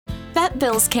Vet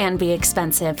bills can be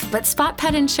expensive, but Spot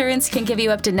Pet Insurance can give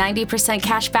you up to 90%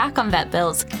 cash back on vet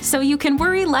bills, so you can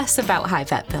worry less about high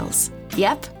vet bills.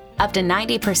 Yep, up to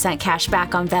 90% cash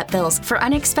back on vet bills for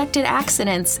unexpected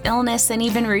accidents, illness, and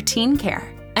even routine care.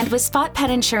 And with Spot Pet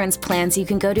Insurance plans, you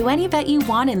can go to any vet you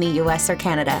want in the US or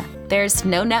Canada. There's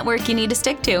no network you need to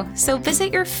stick to, so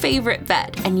visit your favorite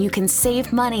vet and you can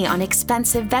save money on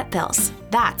expensive vet bills.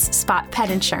 That's Spot Pet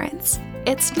Insurance.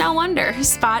 It's no wonder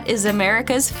Spot is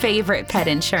America's favorite pet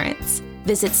insurance.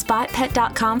 Visit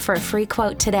spotpet.com for a free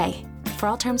quote today. For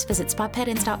all terms, visit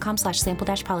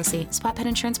spotpetins.com/sample-policy. Spot Pet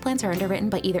Insurance plans are underwritten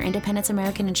by either Independence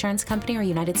American Insurance Company or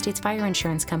United States Fire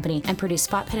Insurance Company and produce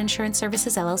Spot Pet Insurance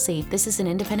Services, LLC. This is an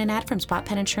independent ad from Spot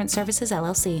Pet Insurance Services,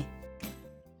 LLC.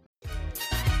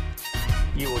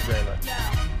 You or Jayla?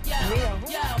 Yo,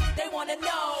 they wanna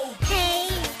know. Hey.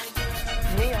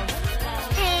 Hey.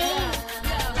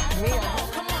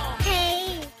 Come on.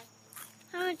 Hey.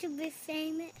 I want to be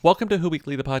famous. Welcome to Who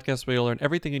Weekly, the podcast where you'll learn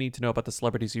everything you need to know about the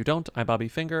celebrities you don't. I'm Bobby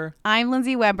Finger. I'm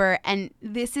Lindsay Weber, and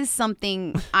this is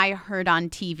something I heard on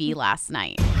TV last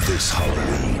night. This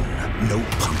Halloween, no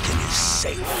pumpkin is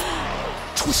safe.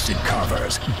 Twisted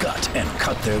Carvers gut and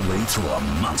cut their way through a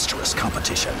monstrous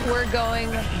competition. We're going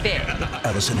big.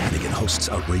 Allison Hannigan hosts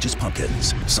Outrageous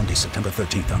Pumpkins, Sunday, September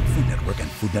 13th on Food Network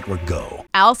and Food Network Go.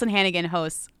 Allison Hannigan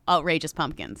hosts Outrageous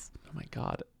Pumpkins. Oh my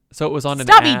God. So it was on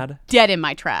Stop an ad. me dead in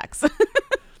my tracks.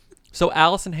 So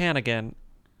Allison Hannigan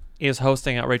is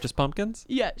hosting Outrageous Pumpkins?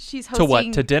 Yeah, she's hosting. To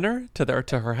what? To dinner? To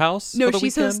her house? No, for the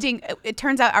she's weekend? hosting. It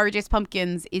turns out Outrageous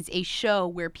Pumpkins is a show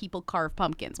where people carve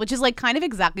pumpkins, which is like kind of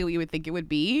exactly what you would think it would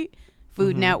be.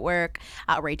 Food Network,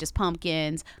 Outrageous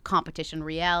Pumpkins, competition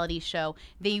reality show.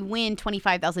 They win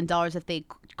 $25,000 if they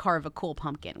carve a cool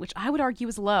pumpkin, which I would argue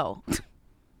is low.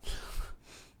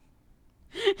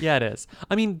 Yeah, it is.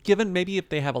 I mean, given maybe if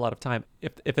they have a lot of time,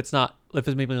 if it's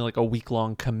maybe like a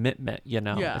week-long commitment, you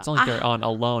know? Yeah. It's not like they're on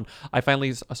Alone. I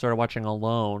finally started watching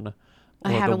Alone.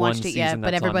 I haven't watched it yet,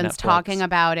 but everyone's talking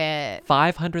about it.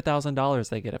 $500,000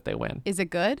 they get if they win. Is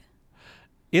it good?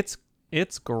 It's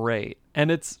great.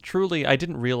 And it's truly, I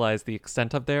didn't realize the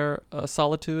extent of their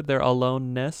solitude, their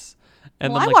aloneness.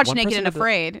 And Well, then, I like, watched one Naked person and had to-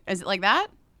 Afraid. Is it like that?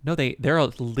 No, they're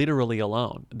literally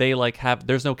alone. They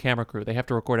there's no camera crew. They have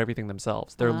to record everything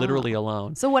themselves. They're literally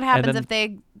alone. So what happens then- if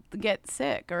they get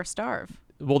sick or starve?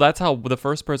 Well, that's how the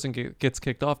first person gets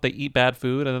kicked off. They eat bad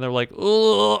food, and then they're like, "Ugh."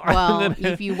 Well, And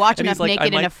then- if you watch and enough he's like,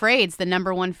 Naked and Afraid, the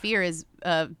number one fear is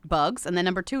bugs, and then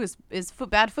number two is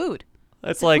bad food.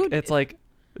 It's like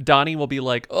Donnie will be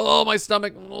like, "Oh, my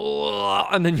stomach," ugh,"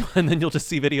 and then you'll just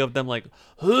see video of them like,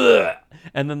 "Ugh,"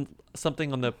 and then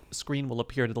something on the screen will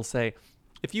appear and it'll say,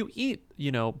 if you eat,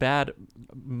 bad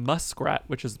muskrat,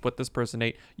 which is what this person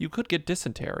ate, you could get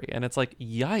dysentery. And it's like,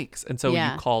 yikes. And so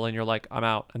Yeah. you call and you're like, I'm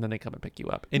out. And then they come and pick you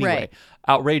up. Anyway, Right.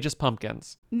 Outrageous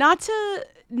Pumpkins. Not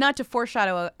to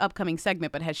foreshadow an upcoming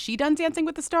segment, but has she done Dancing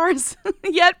with the Stars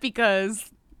yet? Because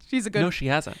she's a good. No, she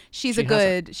hasn't. She's She a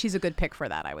hasn't. good. She's a good pick for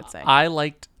that, I would say. I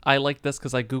liked this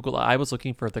because I was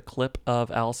looking for the clip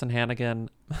of Allison Hannigan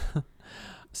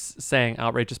saying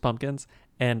Outrageous Pumpkins,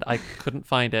 and I couldn't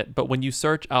find it. But when you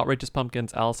search Outrageous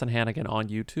Pumpkins Allison Hannigan on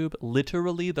YouTube,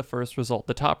 literally the first result,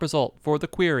 the top result for the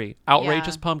query,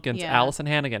 Outrageous Pumpkins yeah. Allison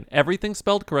Hannigan, everything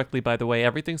spelled correctly, by the way,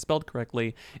 everything spelled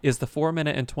correctly, is the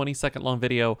 4-minute and 20-second long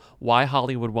video, Why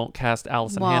Hollywood Won't Cast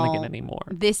Allison Hannigan Anymore.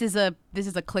 This is a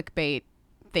clickbait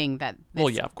thing that this, Well,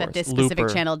 yeah, of that course. this specific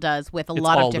Looper. channel does with a It's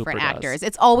lot of all different Looper actors. does.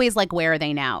 It's always like, where are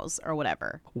they nows or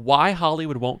whatever. Why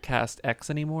Hollywood Won't Cast X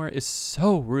Anymore is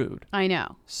so rude. I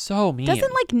know. So mean.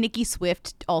 Doesn't like Nicki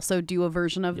Swift also do a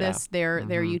version of Yeah. this? Their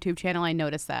YouTube channel. I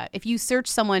noticed that. If you search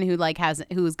someone who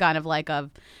who's kind of like a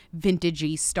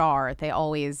vintagey star, they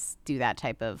always do that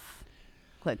type of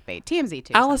clickbait. TMZ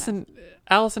too.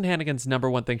 Allison Hannigan's number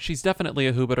one thing. She's definitely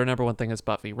a Who, but her number one thing is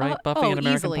Buffy, right? Buffy and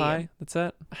American easily. Pie. That's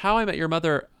it. How I Met Your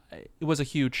Mother, it was a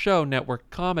huge show, network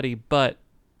comedy, but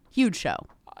Huge show.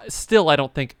 still, I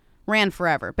don't think. Ran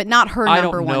forever, but not her I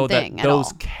number don't know one thing that at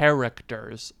those all.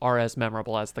 characters are as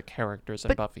memorable as the characters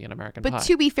in Buffy and American Pie. But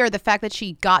to be fair, the fact that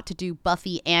she got to do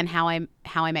Buffy and How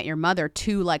I Met Your Mother,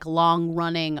 two like long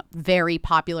running, very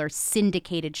popular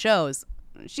syndicated shows,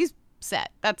 she's set.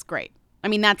 That's great. I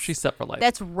mean, She's set for life.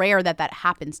 That's rare that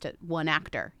happens to one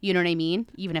actor. You know what I mean?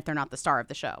 Even if they're not the star of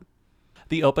the show.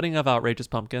 The opening of Outrageous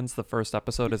Pumpkins, the first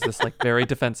episode, is this like very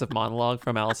defensive monologue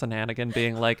from Allison Hannigan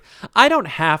being like, I don't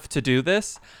have to do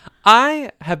this.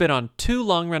 I have been on 2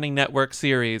 long-running network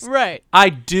series. Right. I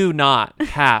do not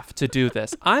have to do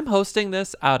this. I'm hosting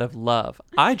this out of love.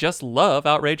 I just love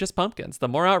Outrageous Pumpkins. The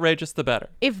more outrageous, the better.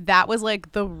 If that was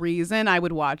like the reason, I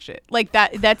would watch it. Like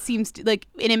that seems like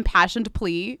an impassioned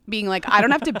plea, being like, I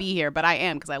don't have to be here, but I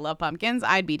am because I love pumpkins.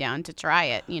 I'd be down to try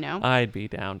it, you know? I'd be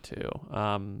down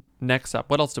to. Next up,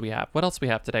 what else do we have? What else do we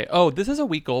have today? Oh, this is a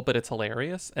week old, but it's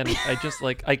hilarious. And I just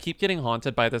I keep getting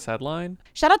haunted by this headline.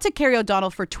 Shout out to Carrie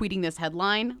O'Donnell for tweeting this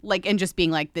headline, and just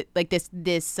being like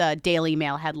this Daily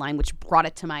Mail headline, which brought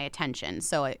it to my attention.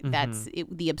 So that's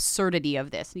the absurdity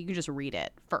of this. You can just read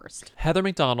it first. Heather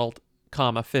McDonald,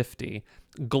 50,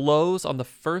 glows on the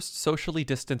first socially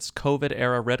distanced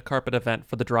COVID-era red carpet event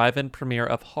for the drive-in premiere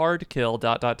of Hard Kill ...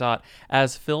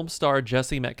 as film star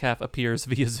Jesse Metcalfe appears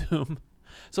via Zoom.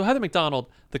 So Heather McDonald,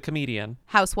 the comedian,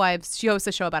 Housewives. She hosts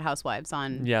a show about housewives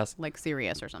on like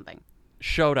Sirius or something.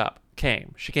 Showed up,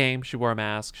 came. She wore a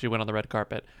mask. She went on the red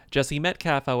carpet. Jesse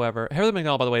Metcalfe, however, Heather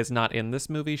McDonald, by the way, is not in this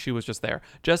movie. She was just there.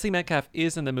 Jesse Metcalfe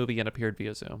is in the movie and appeared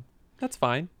via Zoom. That's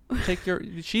fine. Take your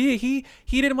he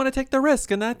didn't want to take the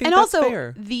risk, and I think that's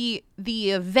fair. The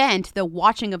event, the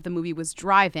watching of the movie was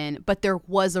drive-in, but there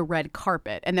was a red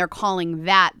carpet, and they're calling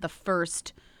that the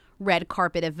first red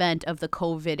carpet event of the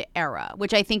COVID era,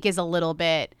 which I think is a little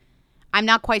bit. I'm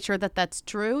not quite sure that that's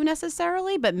true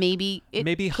necessarily, but maybe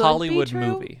maybe could Hollywood be true.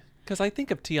 movie. Because I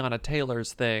think of Tiana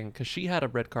Taylor's thing, because she had a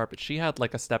red carpet. She had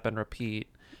like a step and repeat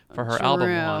for her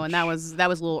album launch, and that was a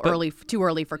little early, too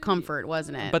early for comfort,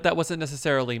 wasn't it? But that wasn't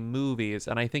necessarily movies,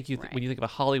 and I think when you think of a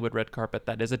Hollywood red carpet,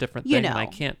 that is a different thing.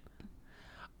 And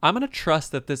I'm gonna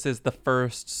trust that this is the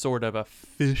first sort of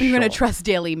official. You're gonna trust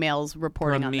Daily Mail's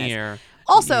reporting premiere. on this.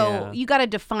 Also, you got to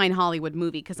define Hollywood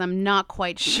movie, because I'm not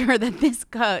quite sure that this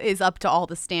is up to all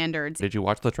the standards. Did you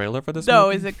watch the trailer for this No,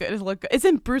 movie? is it good? Does it look good?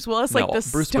 Isn't Bruce Willis like the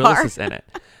Bruce star? Willis is in it.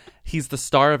 He's the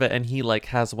star of it, and he like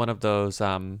has one of those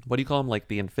what do you call them, like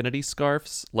the infinity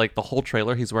scarves? Like the whole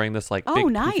trailer, he's wearing this like big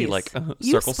nice. poofy, like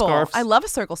Useful. circle scarves. I love a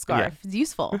circle scarf. Yeah. It's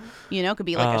useful. You know, it could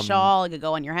be like a shawl. It could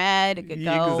go on your head. It could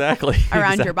go exactly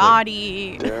around your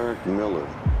body. Derek Miller,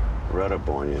 read up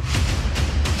on you.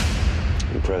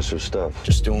 Impressive stuff.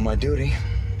 Just doing my duty.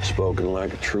 Spoken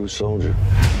like a true soldier.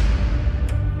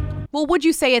 Well, would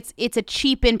you say it's a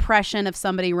cheap impression of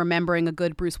somebody remembering a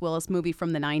good Bruce Willis movie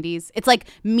from the 90s? It's like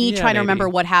me trying to remember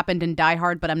what happened in Die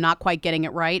Hard, but I'm not quite getting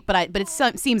it right. But it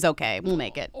seems okay. We'll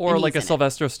make it. Or And like a he's in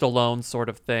Sylvester Stallone sort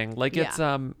of thing. Like Yeah.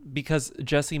 it's because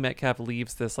Jesse Metcalfe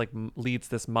leads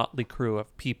this motley crew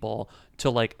of people to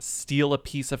like steal a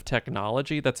piece of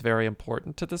technology that's very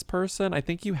important to this person. I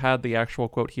think you had the actual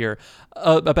quote here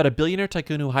about a billionaire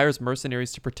tycoon who hires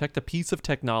mercenaries to protect a piece of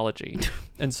technology.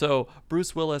 And so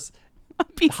Bruce Willis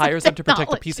hires them to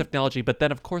protect a piece of technology, but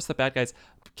then of course the bad guys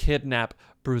kidnap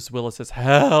Bruce Willis's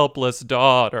helpless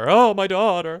daughter. Oh, my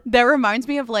daughter. That reminds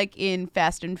me of like in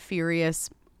Fast and Furious.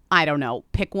 I don't know,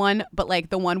 pick one, but like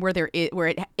the one where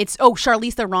it's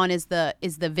Charlize Theron is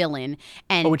the villain,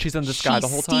 and when she's in the sky the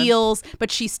whole time.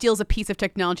 But she steals a piece of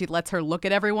technology that lets her look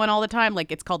at everyone all the time. Like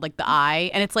it's called like the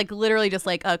Eye, and it's like literally just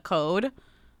like a code.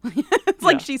 It's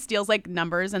like she steals like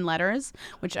numbers and letters,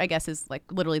 which I guess is like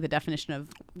literally the definition of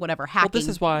whatever hacking. Well, this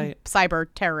is why cyber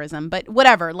terrorism, but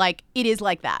whatever. Like it is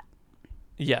like that.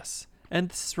 Yes,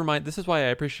 and this is why I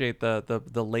appreciate the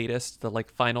latest, the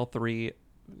like final 3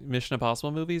 Mission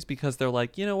Impossible movies, because they're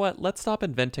like, you know what? Let's stop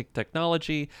inventing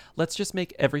technology. Let's just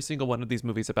make every single one of these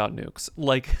movies about nukes.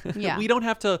 Like, we don't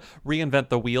have to reinvent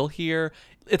the wheel here.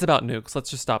 It's about nukes. Let's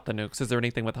just stop the nukes. Is there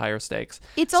anything with higher stakes?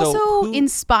 It's also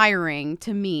inspiring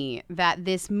to me that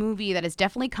this movie that is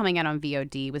definitely coming out on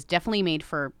VOD was definitely made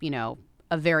for,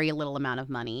 a very little amount of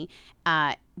money,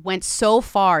 went so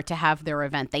far to have their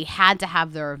event. They had to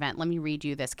have their event. Let me read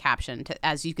you this caption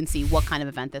as you can see what kind of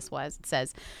event this was. It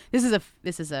says, this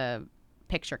is a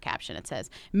picture caption. It says,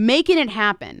 "Making it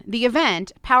happen. The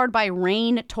event, powered by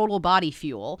Rain Total Body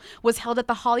Fuel, was held at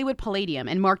the Hollywood Palladium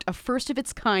and marked a first of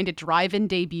its kind drive-in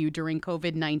debut during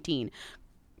COVID-19.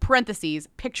 Parentheses,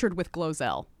 pictured with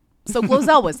Glozell." So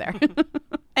Glozell was there.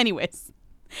 Anyways.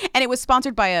 And it was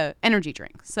sponsored by a energy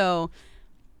drink. So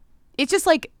it's just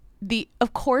like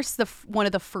one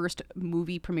of the first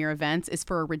movie premiere events is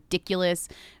for a ridiculous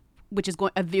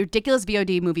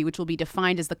VOD movie, which will be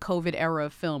defined as the COVID era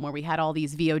of film, where we had all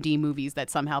these VOD movies that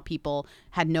somehow people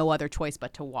had no other choice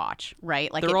but to watch,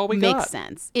 right? Like it makes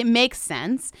sense. It makes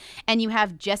sense. And you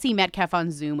have Jesse Metcalfe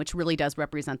on Zoom, which really does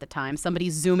represent the time.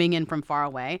 Somebody's zooming in from far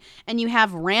away. And you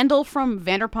have Randall from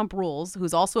Vanderpump Rules,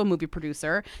 who's also a movie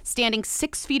producer, standing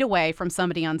 6 feet away from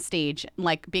somebody on stage,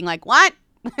 like being like, "What?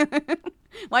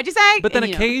 What'd you say? But then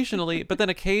And, you know.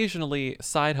 occasionally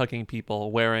side hugging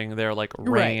people wearing their like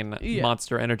rain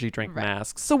Monster Energy drink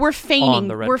masks. So we're on feigning.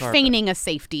 the red We're carpet. feigning a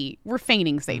safety. We're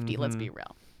feigning safety. Let's be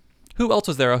real. Who else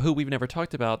was there? Who we've never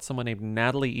talked about? Someone named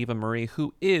Natalie Eva Marie,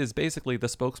 who is basically the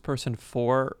spokesperson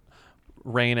for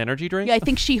Rain Energy Drink. Yeah, I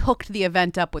think she hooked the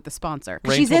event up with the sponsor.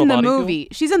 'Cause Rain she's Total in the Body Fuel? movie.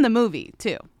 She's in the movie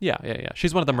too. Yeah.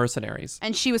 She's one of the mercenaries.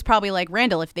 And she was probably like,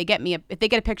 Randall, if they get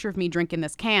a picture of me drinking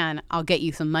this can, I'll get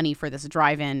you some money for this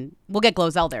drive-in. We'll get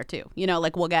Glozell there too. You know,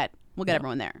 like we'll get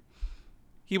everyone there.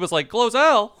 He was like,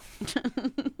 Glozell.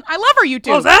 I love her, you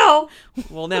two. Glozell.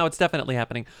 Well, now it's definitely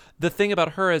happening. The thing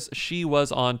about her is she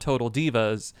was on Total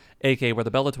Divas, aka where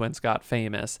the Bella Twins got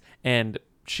famous, and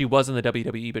she was in the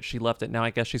WWE, but she left it. Now I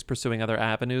guess she's pursuing other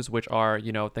avenues, which are,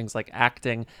 you know, things like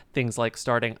acting, things like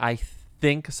starting, I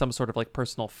think, some sort of like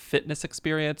personal fitness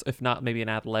experience, if not maybe an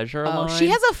athleisure Oh, line. she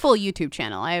has a full YouTube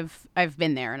channel. I've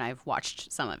been there and I've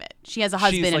watched some of it. She has a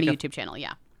husband and like a a- YouTube channel.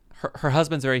 Yeah. Her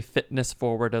husband's very fitness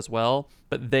forward as well,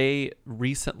 but they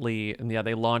recently,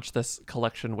 they launched this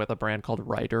collection with a brand called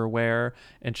Rider Wear,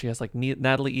 and she has like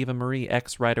Natalie Eva Marie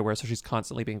X Rider Wear, so she's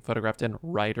constantly being photographed in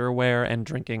Rider Wear and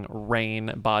drinking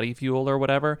Rain body fuel or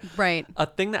whatever. Right. A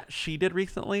thing that she did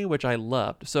recently, which I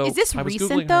loved. So Is this I was Googling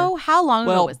recent her. though? How long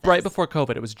ago Well, was this? right before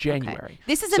COVID, it was Okay. January.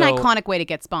 This is an So- iconic way to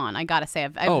get spawn. I gotta say,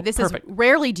 this perfect. is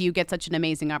rarely do you get such an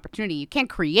amazing opportunity. You can't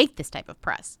create this type of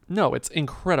press. No, it's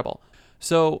incredible.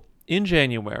 So in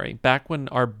January, back when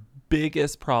our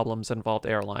biggest problems involved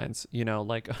airlines, you know,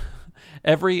 like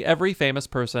every famous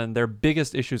person, their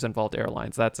biggest issues involved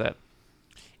airlines. That's it.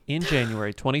 In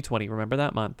January 2020, remember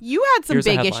that month? You had some Here's a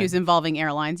big headline. issues involving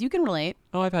airlines. You can relate.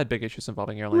 Oh, Oh I've had big issues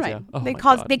involving airlines. Yeah. Oh, they my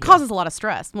cause God, they yeah. cause us a lot of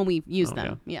stress when we use Oh,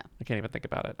 them. Yeah. I can't even think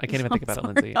about it. I can't even think about it,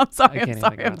 Lindsay. I'm sorry. I can't I'm even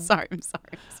sorry. think about I'm it. sorry. I'm sorry.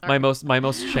 I'm sorry. My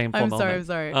most shameful I'm moment. sorry, I'm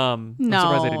sorry. I'm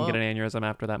surprised I didn't get No. an aneurysm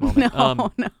after that moment.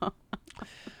 No.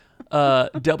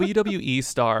 WWE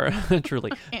star,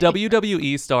 truly.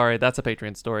 WWE star, that's a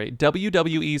Patreon story.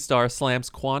 WWE star slams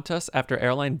Qantas after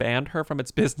airline banned her from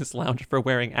its business lounge for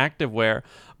wearing activewear,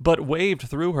 but waved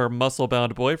through her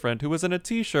muscle-bound boyfriend who was in a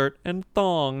t-shirt and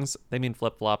thongs. They mean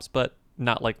flip-flops, but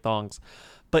not like thongs.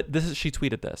 But she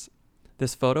tweeted this.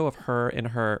 This photo of her in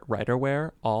her rider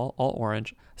wear, all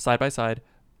orange, side by side.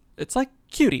 It's like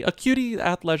a cutie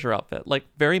athleisure outfit, like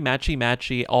very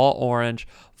matchy, all orange,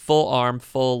 full arm,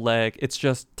 full leg. It's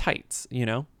just tights, you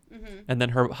know? And then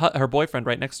her boyfriend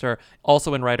right next to her,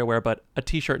 also in rider wear, but a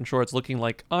t-shirt and shorts, looking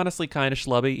like honestly kind of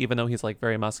schlubby, even though he's like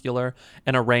very muscular,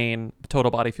 and a Rain Total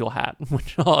Body Fuel hat,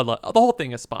 which I love. The whole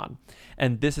thing is Spawn.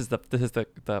 And this is the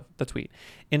tweet.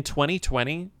 In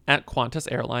 2020, at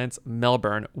Qantas Airlines,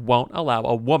 Melbourne won't allow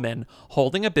a woman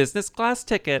holding a business class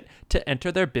ticket to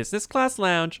enter their business class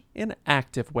lounge in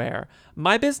activewear.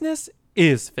 My business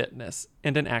is fitness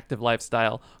and an active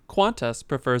lifestyle. Qantas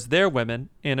prefers their women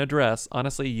in a dress.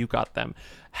 Honestly, you got them.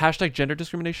 Hashtag gender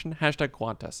discrimination, hashtag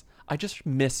Qantas. I just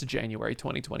miss January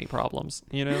 2020 problems,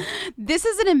 you know? This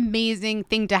is an amazing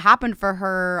thing to happen for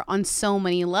her on so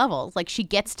many levels. Like she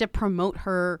gets to promote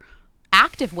her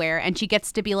activewear and she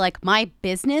gets to be like, my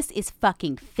business is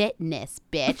fucking fitness,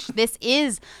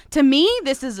 bitch. To me,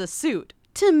 this is a suit.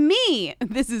 To me,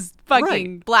 this is fucking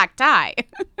Right. black tie.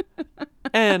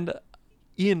 And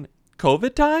in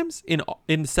COVID times,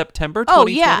 in September Oh,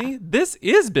 2020, yeah. this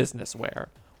is business wear.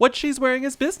 What she's wearing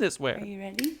is business wear. You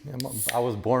ready? I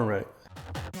was born ready.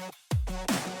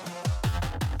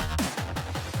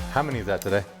 How many is that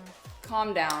today?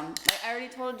 Calm down. Like I already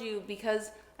told you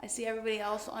because I see everybody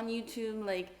else on YouTube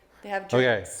like they have Okay,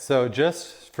 drinks. so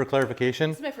just for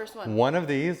clarification, This is my first one. One of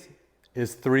these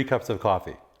is 3 cups of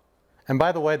coffee. And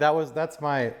by the way,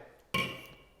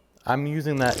 I'm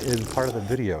using that as part of the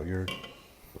video.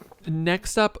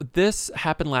 Next up, this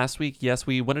happened last week. Yes,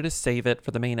 we wanted to save it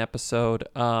for the main episode.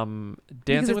 Dancing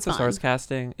it's with the fun. Stars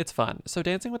casting, it's fun. So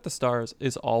Dancing with the Stars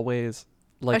is always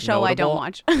like A show I don't notable.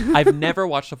 watch. I've never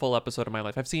watched a full episode in my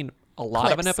life. I've seen a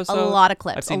lot of an Clips, episode. A lot of I've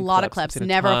clips. A seen lot of clips. clips. I've seen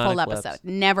Never a ton full of clips. episode.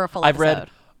 Never a full I've episode. read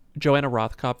Joanna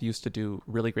Rothkopf used to do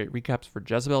really great recaps for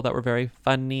Jezebel that were very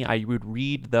funny. I would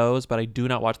read those, but I do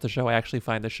not watch the show. I actually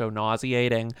find the show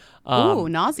nauseating. Ooh,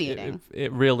 nauseating.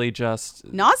 It really just...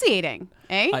 Nauseating,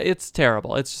 eh? it's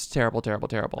terrible. It's just terrible.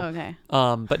 Okay.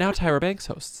 But now Tyra Banks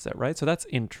hosts it, right? So that's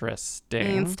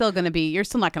interesting. It's still gonna be. You're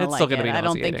still not gonna It's like still gonna it. be I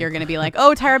don't think nauseating. you're gonna be like,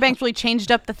 oh, Tyra Banks really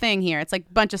changed up the thing here. It's like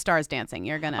a bunch of stars dancing.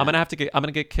 You're gonna. I'm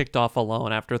gonna get kicked off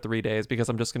alone after 3 days because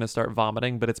I'm just gonna start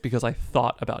vomiting. But it's because I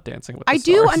thought about Dancing with the I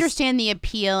Stars. do understand the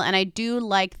appeal, and I do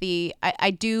like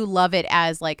I do love it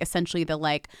as like essentially the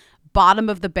like bottom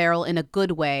of the barrel in a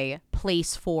good way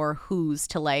place for who's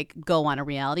to like go on a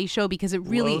reality show because it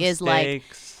really Low is like.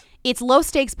 stakes. it's low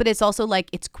stakes, but it's also like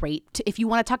it's great if you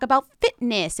want to talk about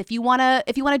fitness, if you want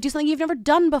to do something you've never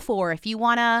done before, if you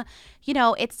want to,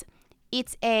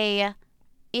 it's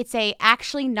a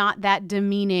actually not that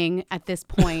demeaning at this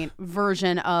point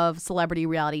version of celebrity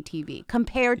reality TV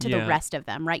compared to the rest of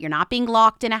them, right? You're not being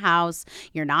locked in a house.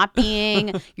 You're not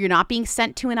being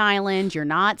sent to an island. You're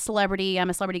not celebrity. I'm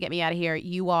a celebrity. Get me out of here.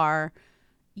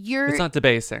 It's not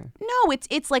debasing. No,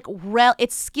 it's like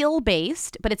it's skill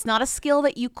based, but it's not a skill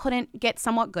that you couldn't get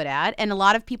somewhat good at. And a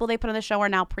lot of people they put on the show are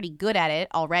now pretty good at it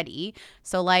already.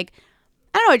 So like,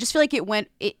 I don't know. I just feel like it went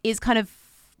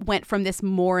from this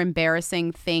more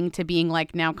embarrassing thing to being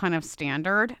like now kind of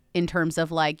standard in terms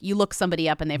of like you look somebody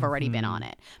up and they've already been on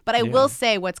it. But I will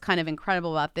say what's kind of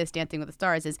incredible about this Dancing with the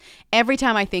Stars is every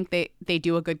time I think they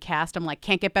do a good cast, I'm like,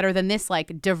 can't get better than this,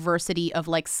 like diversity of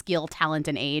like skill, talent,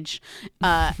 and age.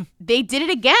 They did it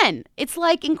again. It's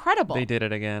like incredible. They did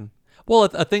it again. Well,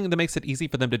 a thing that makes it easy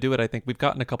for them to do it, I think we've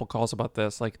gotten a couple calls about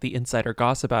this, like the insider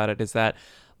gossip about it is that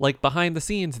like behind the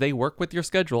scenes, they work with your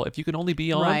schedule. If you can only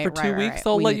be on for 2 weeks,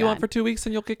 they'll let you on for 2 weeks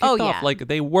and you'll get kicked off. Like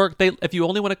if you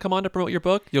only want to come on to promote your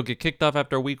book, you'll get kicked off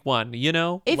after week 1,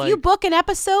 If you book an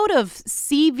episode of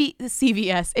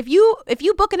CVS, if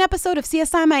you book an episode of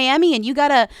CSI Miami and you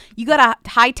gotta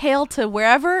hightail to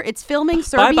wherever it's filming,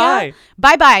 Serbia.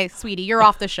 Bye, sweetie. You're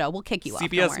off the show. We'll kick you off.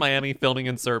 CBS Miami filming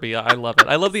in Serbia. I love it.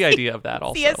 I love the idea of that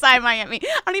also. CSI Miami.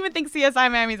 I don't even think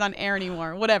CSI Miami's on air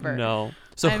anymore. Whatever. No.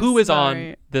 So who is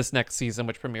on this next season,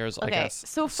 which premieres, I guess?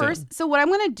 So so what I'm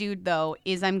gonna do though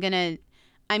is I'm gonna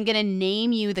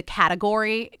name you the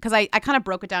category because I kind of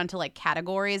broke it down to like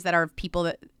categories that are people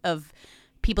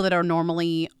that are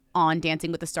normally on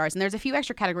Dancing with the Stars, and there's a few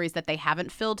extra categories that they haven't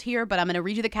filled here, but I'm going to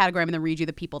read you the category. I'm going to read you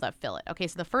the people that fill it. Okay,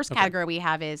 so the first category we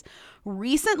have is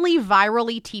recently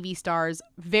virally TV stars,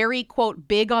 very, quote,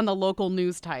 big on the local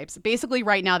news types. Basically,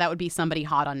 right now, that would be somebody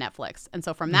hot on Netflix. And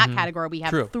so from that category, we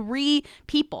have 3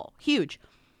 people. Huge.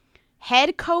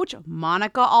 Head coach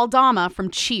Monica Aldama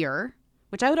from Cheer,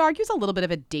 which I would argue is a little bit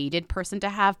of a dated person to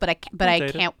have, but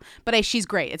she's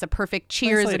great. It's a perfect,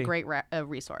 Cheer is a great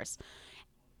resource.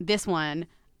 This one,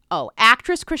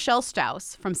 actress Chriselle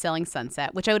Staus from Selling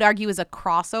Sunset, which I would argue is a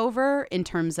crossover in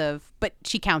terms of, but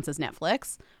she counts as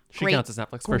Netflix. She counts as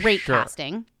Netflix for sure. Great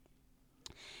casting.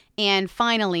 And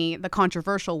finally, the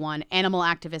controversial one, animal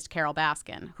activist Carol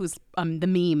Baskin, who's the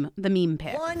meme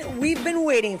pick. One we've been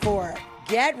waiting for.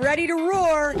 Get ready to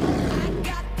roar.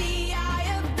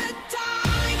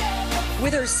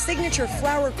 With her signature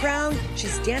flower crown,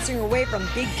 she's dancing her way from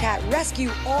Big Cat Rescue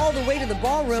all the way to the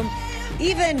ballroom,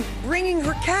 even bringing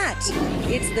her cat.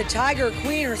 It's the Tiger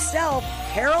Queen herself,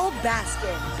 Carol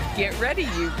Baskin. Get ready,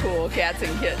 you cool cats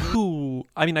and kittens. Who,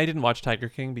 I mean, I didn't watch Tiger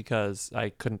King because I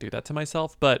couldn't do that to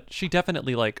myself, but she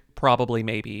definitely, like, probably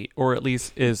maybe, or at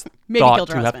least is thought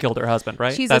to have killed her husband,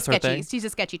 right? She's That's a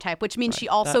sketchy type, which means she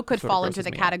also could fall into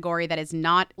the category that is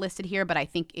not listed here, but I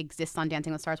think exists on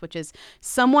Dancing with the Stars, which is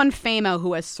someone famous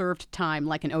who has served time,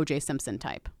 like an O.J. Simpson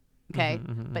type. Okay,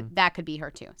 but that could be her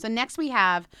too. So next we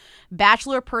have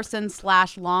bachelor person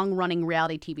 / long-running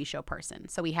reality TV show person.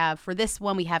 So we have, for this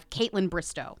one, we have Caitlin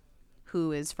Bristow,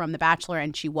 who is from The Bachelor,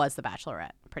 and she was The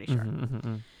Bachelorette, pretty sure.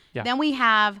 Yeah. Then we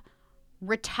have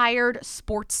retired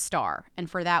sports star,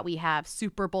 and for that we have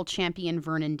Super Bowl champion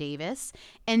Vernon Davis,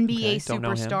 NBA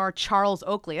superstar Charles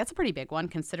Oakley. That's a pretty big one,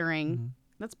 considering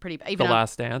that's pretty big. The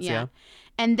Last Dance, yeah.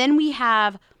 And then we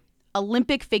have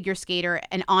Olympic figure skater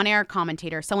and on-air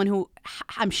commentator, someone who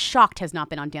I'm shocked has not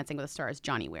been on Dancing with the Stars,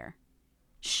 Johnny Weir.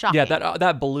 Shocking. Yeah,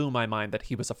 that blew my mind that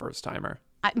he was a first-timer.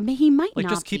 He might like, not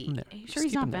just keep be. him there. Are you sure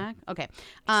he's not back? Okay.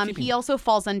 He also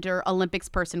falls under Olympics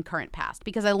person current past,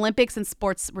 because Olympics and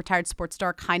retired sports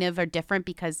star kind of are different,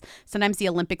 because sometimes the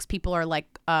Olympics people are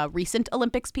like recent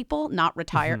Olympics people, not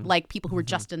retired, like people who were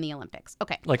just in the Olympics.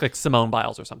 Okay. Like Simone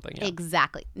Biles or something. Yeah.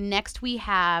 Exactly. Next we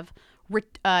have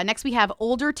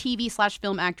older TV /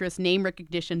 film actress, name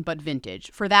recognition but vintage.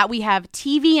 For that we have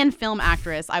TV and film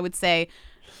actress, I would say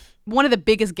one of the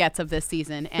biggest gets of this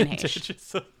season, Anne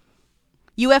Heche.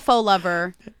 UFO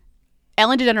lover,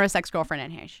 Ellen DeGeneres' ex-girlfriend,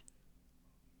 Anne Heche.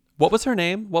 What was her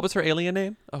name? What was her alien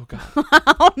name? Oh, God.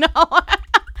 Oh, no.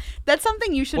 That's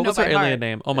something you should know by heart. What was her alien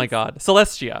name? Oh, my God.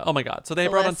 Celestia. Oh, my God. So they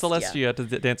brought on Celestia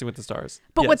to Dancing with the Stars.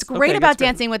 But what's great about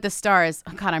Dancing with the Stars,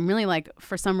 oh, God, I'm really like,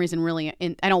 for some reason, really,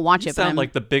 I don't watch it. You sound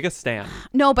like the biggest stan.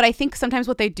 No, but I think sometimes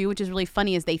what they do, which is really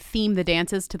funny, is they theme the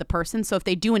dances to the person. So if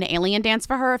they do an alien dance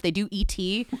for her, if they do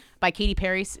E.T. by Katy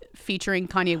Perry featuring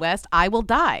Kanye West, I will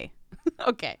die.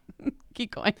 Okay,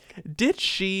 keep going. Did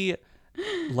she,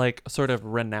 like, sort of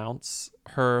renounce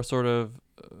her sort of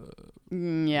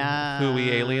Yeah.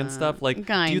 hooey alien stuff. Like,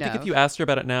 do you think if you asked her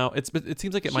about it now, it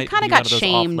seems like it might be kind of one got of those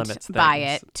shamed off-limits by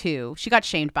things. it too. She got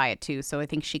shamed by it too, so I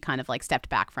think she kind of like stepped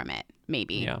back from it.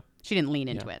 Maybe. Yeah. She didn't lean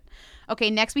into it. Okay,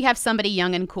 next we have somebody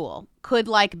young and cool. Could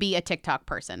like be a TikTok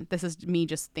person. This is me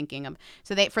just thinking of.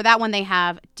 So for that one they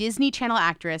have Disney Channel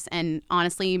actress and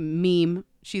honestly meme.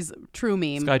 She's true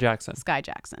meme. Sky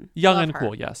Jackson. Young and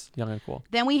cool, yes. Young and cool.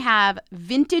 Then we have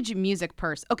vintage music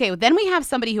person. Okay, then we have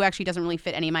somebody who actually doesn't really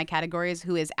fit any of my categories,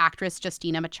 who is actress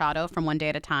Justina Machado from One Day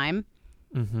at a Time,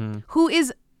 who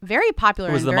is very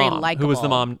popular and very likable. Who was the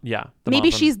mom? Yeah.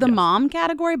 Maybe she's the mom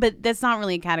category, but that's not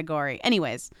really a category.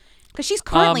 Anyways, because she's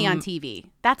currently on TV.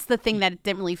 That's the thing that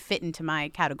didn't really fit into my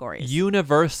categories.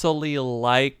 Universally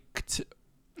liked...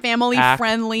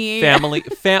 Family-friendly friendly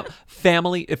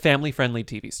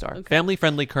TV star. Okay. Family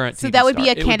friendly current TV star. So that would be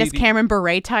a Candace Cameron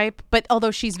Bure type, but although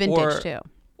she's vintage too.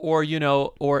 Or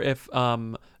or if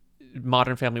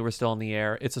Modern Family were still in the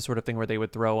air, it's a sort of thing where they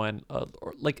would throw in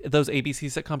or like those ABC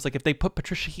sitcoms, like if they put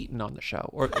Patricia Heaton on the show,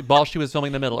 or while she was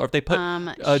filming the middle, or if they put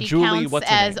she Julie, counts what's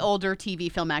her as name? older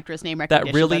TV film actress name recognition.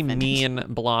 That really mean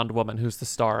blonde woman who's the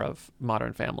star of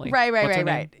Modern Family. Right.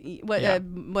 Name?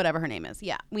 Whatever her name is.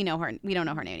 Yeah, we know her. We don't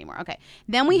know her name anymore. Okay.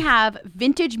 Then we have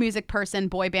vintage music person,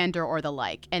 boy bander, or the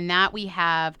like, and that we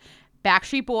have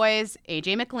Backstreet Boys,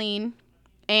 AJ McLean,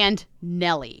 and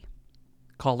Nelly.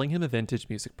 Calling him a vintage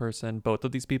music person, both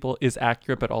of these people, is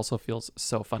accurate, but also feels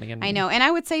so funny. And I know. And I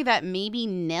would say that maybe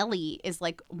Nelly is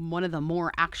like one of the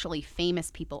more actually famous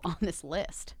people on this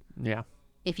list. Yeah.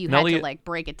 If you had to like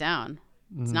break it down.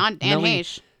 It's not Anne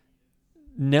Heche.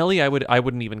 Nelly, I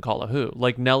wouldn't even call a who.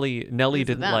 Like Nelly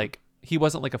didn't like, he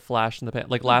wasn't like a flash in the pan.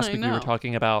 Like last week we were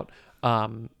talking about,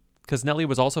 because Nelly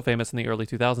was also famous in the early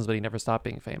 2000s, but he never stopped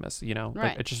being famous, you know?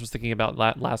 Right. Like, I just was thinking about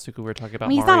last week we were talking about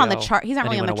he's Mario, not on the chart. He's not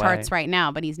really on the away. charts right now,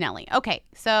 but he's Nelly. Okay,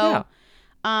 so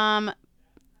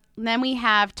then we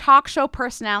have talk show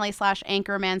personality /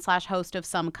 anchorman / host of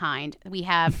some kind. We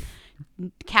have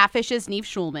Catfish's Neve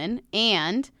Schulman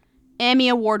and Emmy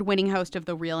Award-winning host of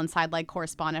The Real and Sidelight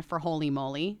correspondent for Holy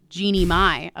Moly, Jeannie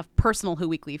Mai, a personal Who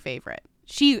Weekly favorite.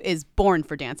 She is born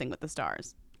for Dancing with the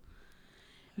Stars.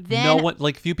 Then, no one,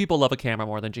 like few people love a camera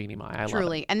more than Jeannie Mai. Truly.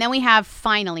 Love it. And then we have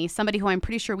finally somebody who I'm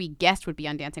pretty sure we guessed would be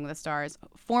on Dancing with the Stars,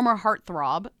 former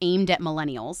heartthrob aimed at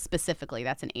millennials specifically.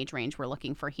 That's an age range we're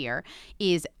looking for here.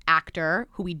 Is actor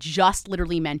who we just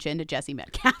literally mentioned, Jesse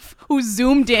Metcalfe, who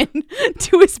zoomed in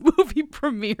to his movie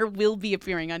premiere, will be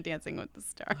appearing on Dancing with the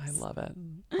Stars. I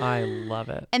love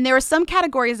it. And there are some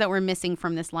categories that we're missing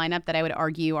from this lineup that I would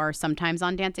argue are sometimes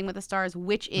on Dancing with the Stars,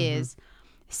 which is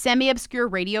semi-obscure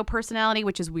radio personality,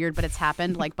 which is weird, but it's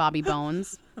happened, like Bobby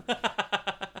Bones.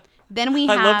 Then we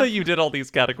have... I love that you did all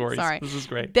these categories. Sorry. This is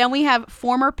great. Then we have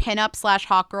former pinup /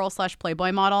 hot girl /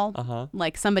 Playboy model,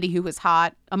 like somebody who was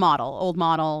hot, a model, old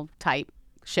model type,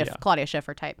 Claudia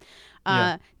Schiffer type.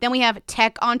 Then we have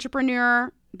tech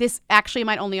entrepreneur. This actually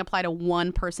might only apply to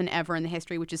one person ever in the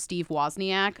history, which is Steve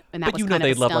Wozniak, and that was kind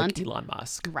of a stunt. But they'd love like Elon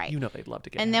Musk, right? You know they'd love to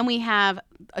get. And then we have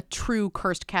a true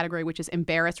cursed category, which is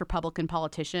embarrassed Republican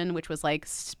politician, which was like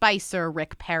Spicer,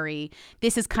 Rick Perry.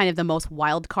 This is kind of the most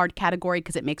wild card category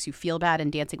because it makes you feel bad,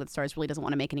 and Dancing with the Stars really doesn't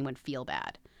want to make anyone feel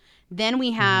bad. Then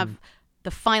we have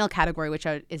the final category, which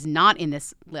is not in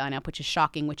this lineup, which is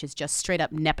shocking, which is just straight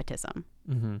up nepotism.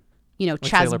 You know,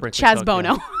 like Chaz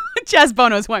Bono. Yeah. Chaz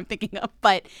Bono is who I'm thinking of,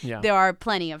 but there are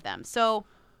plenty of them. So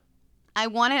I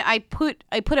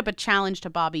put up a challenge to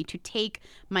Bobby to take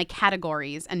my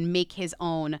categories and make his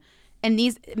own, and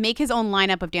make his own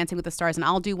lineup of Dancing with the Stars, and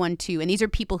I'll do one too. And these are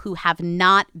people who have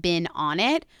not been on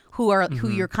it, who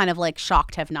you're kind of like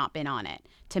shocked have not been on it,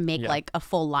 to make like a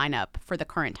full lineup for the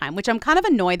current time, which I'm kind of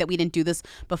annoyed that we didn't do this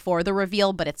before the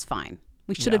reveal, but it's fine.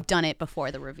 We should have done it before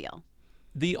the reveal.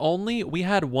 We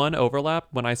had one overlap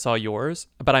when I saw yours,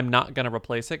 but I'm not going to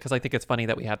replace it because I think it's funny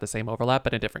that we had the same overlap,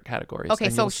 but in different categories. Okay,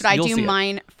 so should I do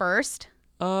mine first?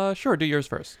 Sure, do yours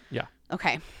first. Yeah.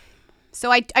 Okay.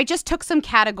 So I just took some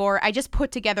I just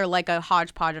put together like a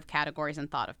hodgepodge of categories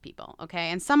and thought of people, okay?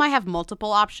 And some I have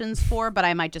multiple options for, but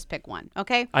I might just pick one,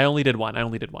 okay? I only did one,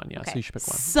 yeah, okay. So you should pick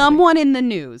one. Someone in the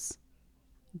news.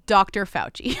 Dr.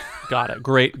 Fauci. Got it.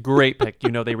 Great pick.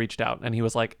 You know, they reached out and he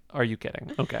was like, are you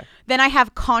kidding? Okay. Then I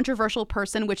have controversial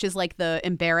person, which is like the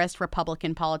embarrassed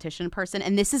Republican politician person.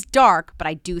 And this is dark, but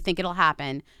I do think it'll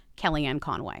happen. Kellyanne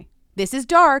Conway. This is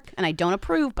dark and I don't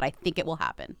approve, but I think it will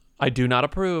happen. I do not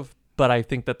approve, but I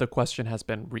think that the question has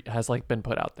been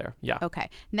put out there. Yeah. Okay.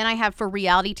 And then I have for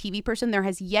reality TV person, there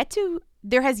has yet to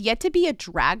be a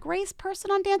drag race person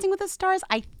on Dancing with the Stars.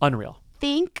 Unreal.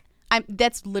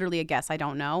 That's literally a guess. I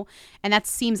don't know. And that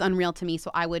seems unreal to me.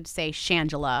 So I would say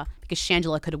Shangela, because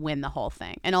Shangela could win the whole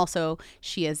thing. And also,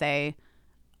 she is a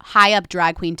high up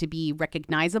drag queen to be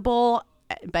recognizable,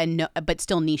 but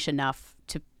still niche enough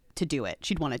to do it.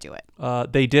 She'd want to do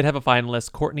it. They did have a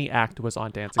finalist. Courtney Act was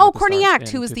on Dancing with the Courtney Stars Act,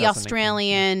 who was the 2018.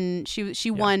 Australian. She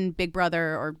won Big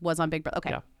Brother, or was on Big Brother. Okay.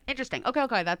 Yeah. Interesting. Okay,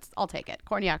 I'll take it.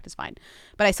 Courtney Act is fine.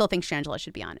 But I still think Shangela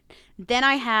should be on it. Then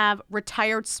I have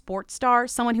retired sports star.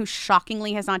 Someone who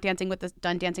shockingly has not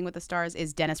done Dancing with the Stars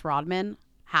is Dennis Rodman.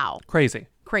 How? Crazy.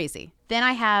 Then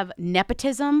I have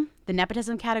nepotism, the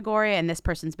nepotism category, and this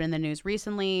person's been in the news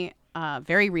recently,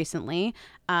 very recently.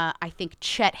 I think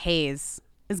Chet Hayes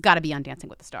has got to be on Dancing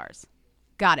with the Stars.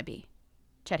 Got to be.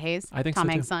 Chet Hayes? I think Tom so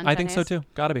too. Hanks' son, I Chet think so Hayes? too.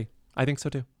 Got to be. I think so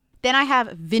too. Then I have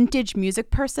vintage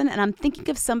music person, and I'm thinking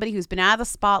of somebody who's been out of the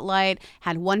spotlight,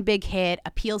 had one big hit,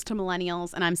 appeals to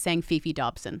millennials, and I'm saying Fifi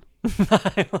Dobson.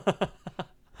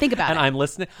 Think about it. And I'm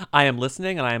listening. I am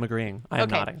listening, and I am agreeing. I am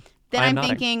nodding. Then I am I'm nodding.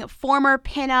 thinking former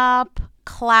pinup,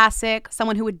 classic,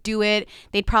 someone who would do it.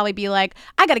 They'd probably be like,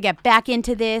 I got to get back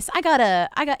into this.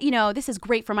 This is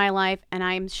great for my life. And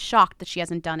I'm shocked that she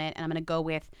hasn't done it. And I'm going to go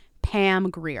with Pam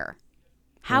Grier.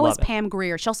 How is Pam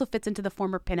Grier? She also fits into the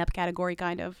former pinup category,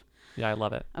 kind of. Yeah, I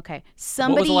love it. Okay.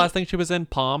 What was the last thing she was in?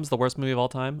 Palms, the worst movie of all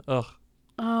time. Ugh.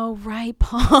 Oh, right.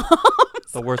 Palms.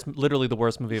 Literally the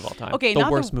worst movie of all time. Okay. The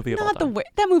worst movie of all time.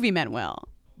 That movie meant well.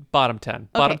 Bottom 10.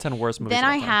 Bottom 10 worst movies Then of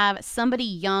all I time. have somebody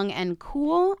young and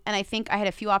cool, and I think I had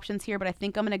a few options here, but I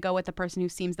think I'm going to go with the person who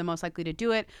seems the most likely to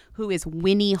do it, who is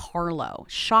Winnie Harlow.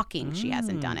 Shocking she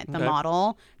hasn't done it. The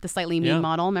model, the slightly mean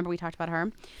model. Remember we talked about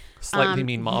her? Slightly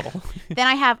mean model. Then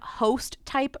I have host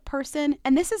type person,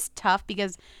 and this is tough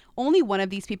because only one of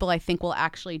these people I think will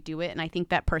actually do it, and I think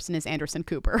that person is Anderson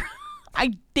Cooper.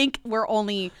 I think we're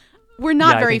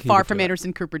not very far from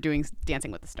Anderson Cooper doing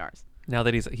Dancing with the Stars. Now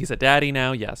that he's a daddy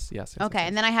now, yes. Okay,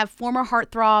 and then I have former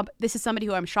heartthrob. This is somebody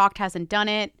who I'm shocked hasn't done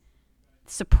it,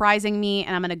 surprising me,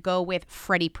 and I'm going to go with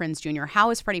Freddie Prinze Jr. How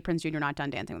is Freddie Prinze Jr. not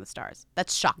done Dancing with the Stars?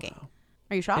 That's shocking. Wow.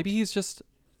 Are you shocked? Maybe he's just...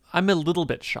 I'm a little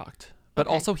bit shocked. But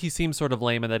also he seems sort of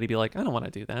lame in that he'd be like, I don't want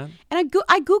to do that. And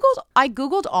I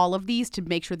Googled all of these to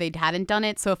make sure they hadn't done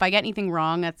it. So if I get anything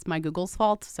wrong, that's my Google's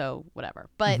fault. So whatever.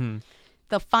 But...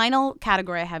 The final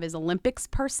category I have is Olympics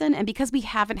person. And because we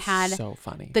haven't had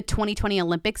the 2020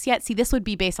 Olympics yet, see, this would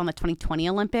be based on the 2020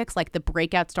 Olympics. Like the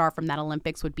breakout star from that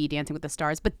Olympics would be Dancing with the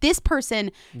Stars. But this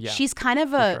person, she's kind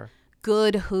of a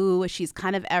good who. She's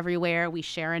kind of everywhere. We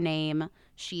share a name.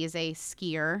 She is a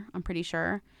skier, I'm pretty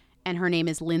sure. And her name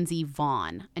is Lindsey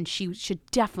Vonn. And she should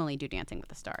definitely do Dancing with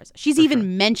the Stars. She's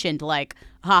even mentioned like,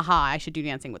 haha, I should do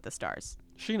Dancing with the Stars.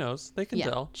 She knows. They can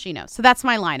tell. She knows. So that's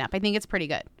my lineup. I think it's pretty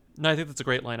good. No, I think that's a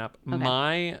great lineup.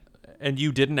 Okay. And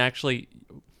you didn't actually,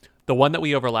 the one that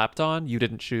we overlapped on, you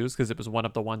didn't choose because it was one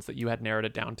of the ones that you had narrowed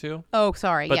it down to. Oh,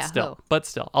 sorry. But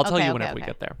still, I'll tell you whenever we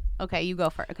get there. Okay, you go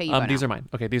for it. Okay, you go these now. are mine.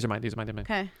 Okay, these are mine.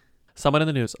 Okay. Someone in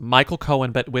the news, Michael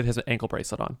Cohen, but with his ankle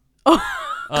bracelet on.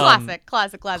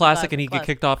 Classic. And he'd get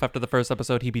kicked off after the first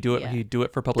episode. He'd do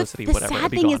it for publicity, the whatever. The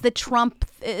sad thing is the Trump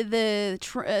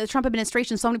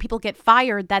administration, so many people get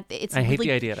fired that it's I hate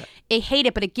the idea of it. I hate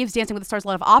it, but it gives Dancing with the Stars a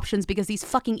lot of options because these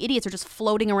fucking idiots are just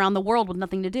floating around the world with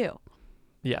nothing to do.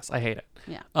 Yes, I hate it.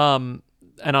 Yeah.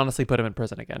 And honestly put him in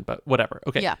prison again, but whatever.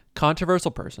 Okay. Yeah.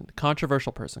 Controversial person.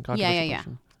 Yeah.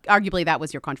 Arguably, that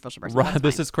was your controversial person.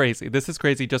 This is crazy. This is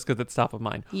crazy just because it's top of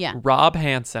mind. Yeah. Rob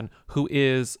Hansen, who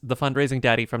is the fundraising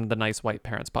daddy from the Nice White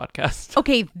Parents podcast.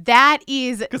 Okay, that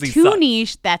is too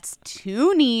niche. That's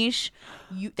too niche.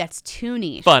 That's too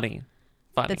niche. Funny.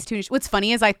 That's too niche. What's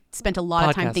funny is I spent a lot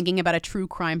of time thinking about a true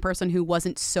crime person who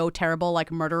wasn't so terrible,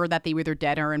 like murderer, that they were either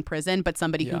dead or in prison, but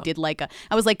somebody who did I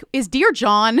was like, is Dear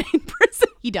John in prison?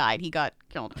 He died. He got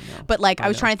killed. But I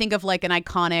was trying to think of like an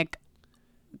iconic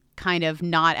kind of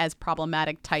not as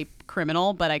problematic type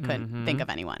criminal, but I couldn't think of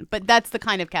anyone. But that's the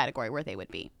kind of category where they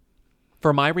would be.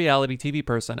 For my reality TV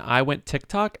person, I went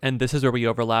TikTok, and this is where we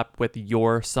overlap with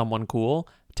your someone cool,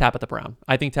 Tabitha Brown.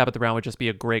 I think Tabitha Brown would just be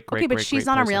a great she's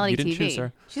not on reality you didn't TV. Choose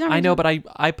her. She's not I know, but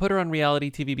I put her on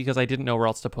reality TV because I didn't know where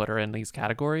else to put her in these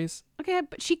categories. Okay,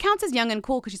 but she counts as young and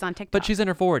cool because she's on TikTok. But she's in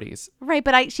her 40s. Right,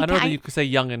 but I don't know if you could say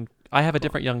young and... I have a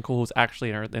different young and cool who's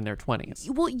actually in their 20s.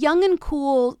 Well, young and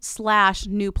cool /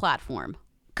 new platform.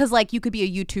 Because, you could be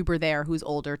a YouTuber there who's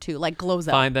older, too, like Glows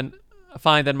Up.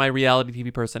 Fine, then my reality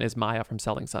TV person is Maya from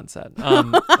Selling Sunset.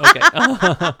 Okay.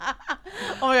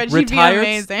 Oh my god, she'd be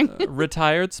amazing.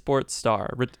 Retired sports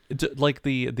star. Like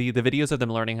the videos of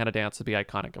them learning how to dance would be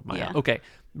iconic of my own. Okay.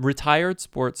 Retired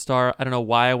sports star. I don't know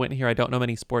why I went here. I don't know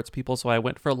many sports people, so I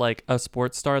went for like a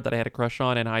sports star that I had a crush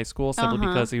on in high school simply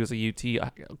because he was a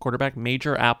UT quarterback.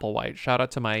 Major Applewhite. Shout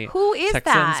out to my Who is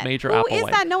Texans, that? Major Who Applewhite. is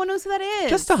that? No one knows who that is.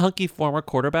 Just a hunky former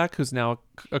quarterback who's now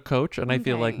a coach, and I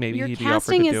feel like maybe he'd be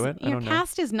offered to do it. I don't know. Your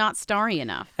cast is not starry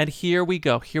enough. And here we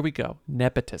go.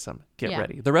 Nepotism. Get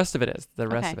ready. The rest of it is.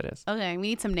 Okay, we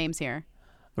need some names here.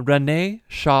 René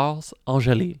Charles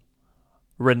Angeli.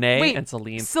 Renee and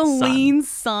Celine's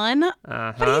son.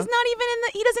 But he's not even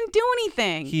he doesn't do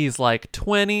anything. He's like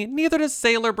 20. Neither does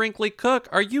Sailor Brinkley Cook.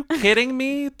 Are you kidding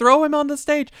me? Throw him on the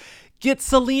stage. Get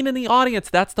Celine in the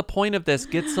audience. That's the point of this.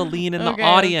 Get Celine in the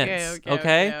audience.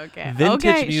 Okay.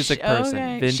 Vintage music person.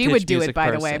 Vintage she would do music it, by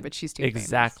person. the way, but she's too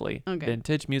Exactly. famous. Okay.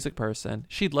 Vintage music person.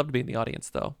 She'd love to be in the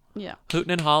audience, though. Yeah. Hootin'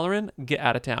 and hollering, get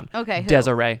out of town. Okay. Who?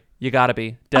 Desiree. You gotta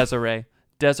be. Desiree.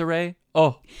 Desiree.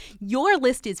 Oh. Your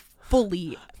list is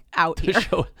fully out here.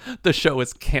 The show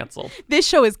is canceled. This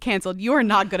show is canceled. You are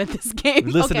not good at this game.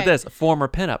 Listen to this. Former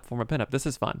pinup. This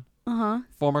is fun. Uh-huh.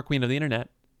 Former queen of the internet,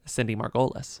 Cindy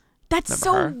Margolis. That's Remember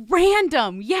so her?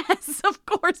 Random. Yes, of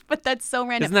course, but that's so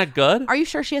random. Isn't that good? Are you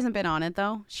sure she hasn't been on it,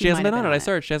 though? She hasn't been on it. I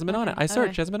searched. She hasn't been on it. I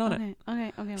searched. She hasn't been on it.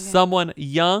 Okay. Someone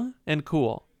young and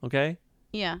cool, okay?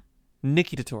 Yeah.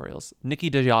 Nikki Tutorials. Nikki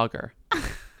DeJogger.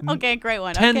 Okay, great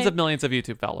one. Tens of millions of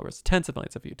YouTube followers.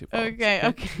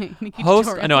 Okay. Nikki Host.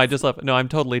 Tutorials. I know. I just love. No, I'm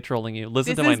totally trolling you.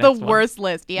 Listen to my next This is one. the worst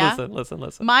list. Yeah.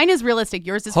 Listen. Mine is realistic.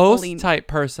 Yours is host fully type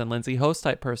person, Lindsay. Host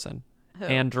type person. Who?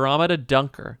 Andromeda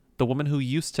Dunker, the woman who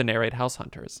used to narrate House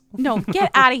Hunters. No,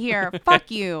 get out of here. Fuck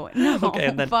you. No. Okay,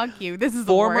 and then fuck you. This is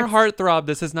former the worst. heartthrob.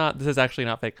 This is actually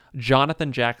not fake.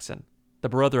 Jonathan Jackson, the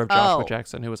brother of Joshua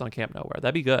Jackson, who was on Camp Nowhere.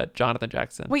 That'd be good. Jonathan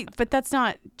Jackson. Wait, but that's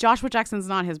not Joshua Jackson's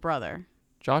not his brother.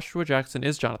 Joshua Jackson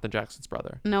is Jonathan Jackson's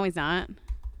brother. No, he's not.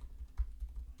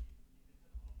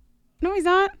 No, he's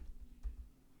not.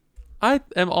 I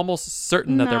am almost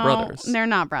certain that they're brothers. They're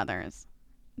not brothers.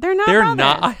 They're not They're brothers.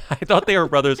 not. I thought they were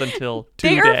brothers until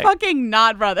today. They are fucking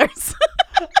not brothers.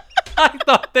 I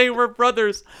thought they were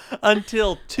brothers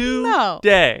until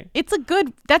today. It's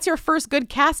that's your first good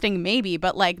casting, maybe,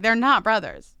 but like they're not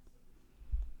brothers.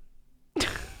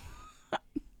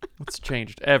 It's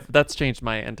changed. That's changed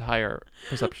my entire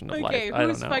perception of life. I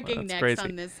don't know. Fucking That's next crazy.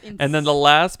 on this? And then the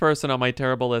last person on my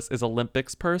terrible list is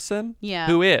Olympics person. Yeah.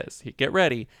 Who is? Get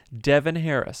ready. Devin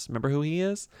Harris. Remember who he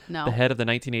is? No. The head of the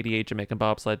 1988 Jamaican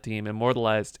bobsled team,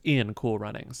 immortalized in Cool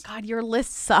Runnings. God, your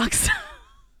list sucks.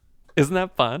 Isn't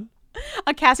that fun?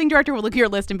 A casting director would look at your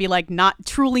list and be like,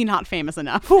 truly not famous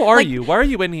enough. Who are you? Why are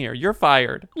you in here? You're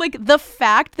fired. Like the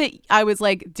fact that I was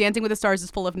like, Dancing with the Stars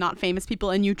is full of not famous people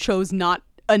and you chose not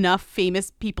enough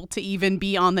famous people to even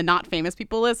be on the not famous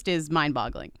people list is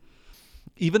mind-boggling.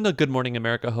 Even the Good Morning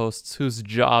America hosts whose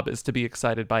job is to be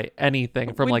excited by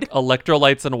anything from like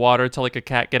electrolytes and water to like a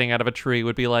cat getting out of a tree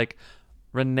would be like,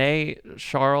 Renee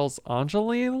Charles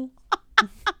Angeline?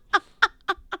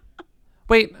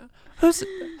 Wait, who's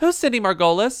Cindy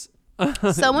Margolis?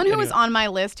 Someone who is on my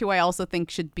list who I also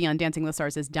think should be on Dancing with the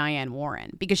Stars is Diane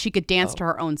Warren, because she could dance to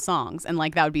her own songs, and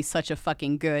like that would be such a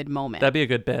fucking good moment. That'd be a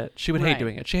good bit. She would hate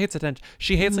doing it. She hates attention.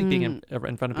 She hates like being in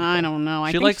front of people. I don't know.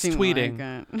 She likes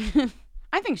tweeting. Like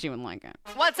I think she would like it.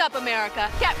 What's up,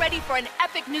 America? Get ready for an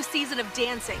epic new season of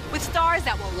dancing with stars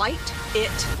that will light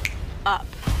it up.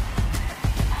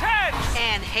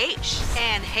 And H,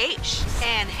 and H,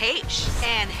 and H,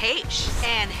 and H,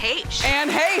 and H, and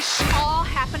H. All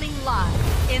happening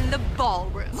live in the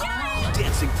ballroom.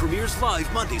 Dancing premieres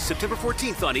live Monday, September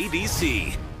 14th on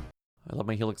ABC. I love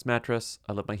my Helix mattress.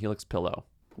 I love my Helix pillow.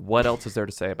 What else is there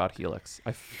to say about Helix?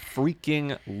 I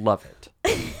freaking love it.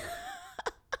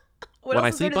 When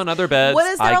I sleep on other beds, what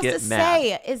is there I else get to mad.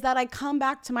 say is that I come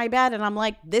back to my bed and I'm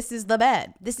like, this is the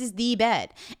bed. This is the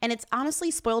bed. And it's honestly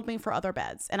spoiled me for other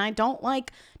beds. And I don't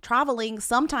like traveling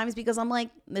sometimes because I'm like,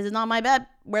 this is not my bed.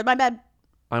 Where's my bed?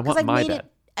 I want my bed.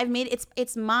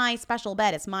 It's my special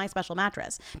bed. It's my special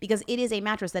mattress because it is a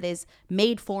mattress that is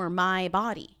made for my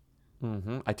body.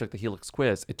 Mm-hmm. I took the Helix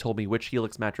quiz. It told me which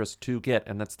Helix mattress to get,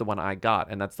 and that's the one I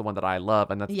got, and that's the one that I love,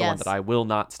 and that's the one that I will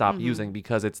not stop using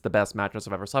because it's the best mattress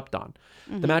I've ever slept on.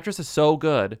 The mattress is so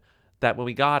good that when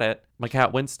we got it, my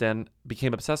cat Winston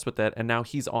became obsessed with it, and now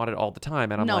he's on it all the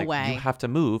time, and I'm you have to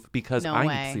move because I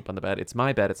need to sleep on the bed. It's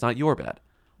my bed. It's not your bed.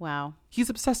 Wow.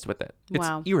 He's obsessed with it. It's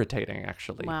irritating,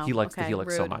 actually. He likes the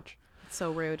Helix so much.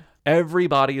 So rude. Every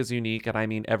body is unique, and I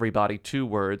mean everybody, 2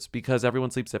 words, because everyone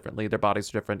sleeps differently. Their bodies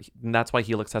are different, and that's why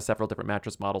Helix has several different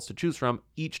mattress models to choose from,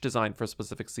 each designed for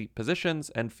specific sleep positions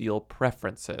and feel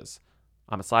preferences.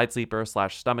 I'm a side sleeper /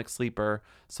 stomach sleeper.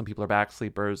 Some people are back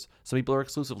sleepers. Some people are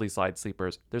exclusively side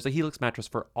sleepers. There's a Helix mattress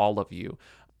for all of you.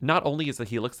 Not only is the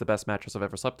Helix the best mattress I've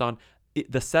ever slept on,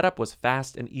 the setup was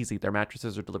fast and easy. Their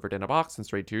mattresses are delivered in a box and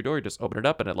straight to your door. You just open it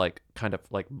up and it kind of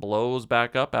blows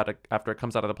back up after it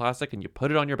comes out of the plastic, and you put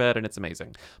it on your bed, and it's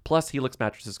amazing. Plus, Helix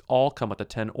mattresses all come with a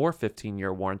 10 or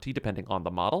 15-year warranty depending on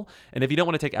the model. And if you don't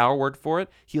want to take our word for it,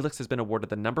 Helix has been awarded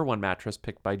the #1 mattress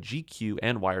picked by GQ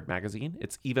and Wired magazine.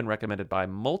 It's even recommended by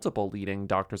multiple leading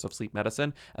doctors of sleep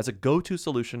medicine as a go-to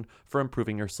solution for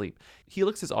improving your sleep.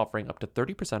 Helix is offering up to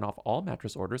 30% off all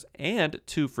mattress orders and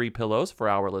 2 free pillows for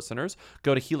our listeners.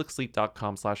 Go to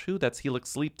helixsleep.com/who. That's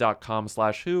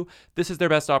helixsleep.com/who. This is their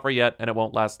best offer yet, and it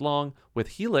won't last long. With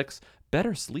Helix,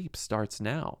 better sleep starts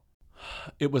now.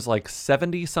 It was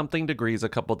 70-something degrees a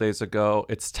couple days ago.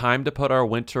 It's time to put our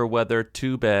winter weather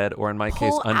to bed, or in my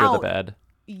case, under the bed.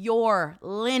 Your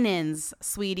linens,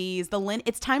 sweeties.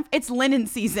 It's linen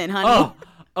season, honey.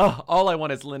 Oh, all I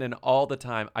want is linen all the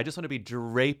time. I just want to be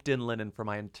draped in linen for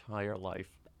my entire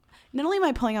life. Not only am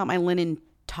I pulling out my linen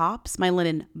tops, my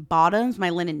linen bottoms, my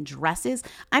linen dresses,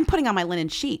 I'm putting on my linen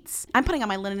sheets. I'm putting on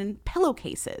my linen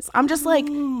pillowcases. I'm just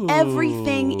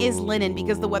everything is linen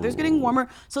because the weather's getting warmer.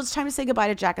 So it's time to say goodbye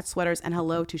to jackets, sweaters, and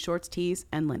hello to shorts, tees,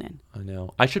 and linen. I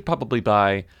know. I should probably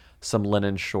buy some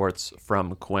linen shorts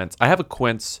from Quince. I have a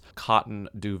Quince cotton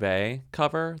duvet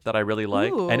cover that I really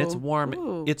like. Ooh, and it's warm.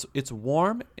 ooh. It's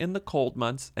warm in the cold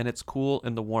months and it's cool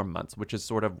in the warm months, which is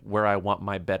sort of where I want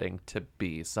my bedding to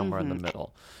be, somewhere in the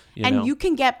middle. You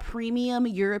can get premium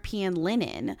European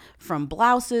linen from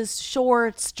blouses,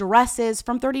 shorts, dresses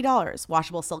from $30,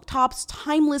 washable silk tops,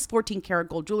 timeless 14-karat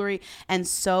gold jewelry, and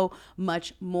so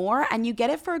much more. And you get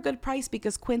it for a good price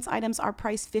because Quince items are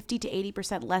priced 50 to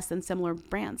 80% less than similar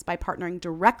brands. By partnering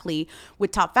directly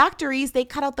with top factories, they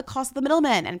cut out the cost of the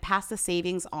middlemen and pass the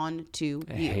savings on to you.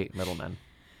 I hate middlemen.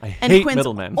 And Quince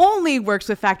middlemen. only works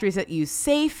with factories that use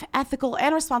safe, ethical,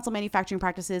 and responsible manufacturing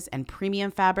practices and premium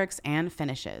fabrics and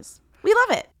finishes. We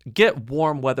love it. Get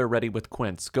warm weather ready with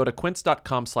Quince. Go to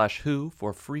quince.com/who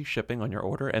for free shipping on your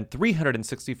order and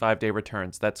 365-day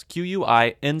returns. That's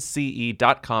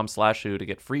QUINCE.com/who to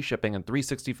get free shipping and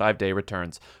 365-day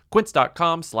returns.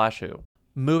 Quince.com/who.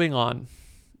 Moving on.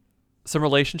 Some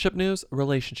relationship news.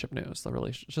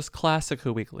 Just classic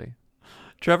Who Weekly.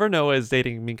 Trevor Noah is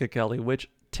dating Minka Kelly, which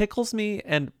tickles me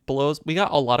and blows. We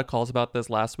got a lot of calls about this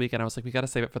last week, and I was like, we got to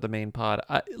save it for the main pod.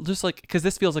 Because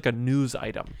this feels like a news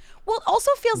item. Well, it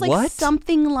also feels like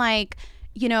something like,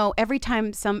 every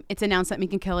time it's announced that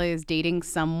Minka Kelly is dating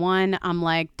someone, I'm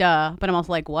like, duh. But I'm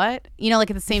also like, what? At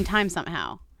the same time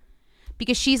somehow.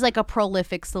 Because she's like a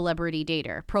prolific celebrity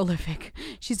dater. Prolific.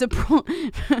 She's a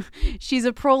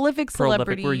prolific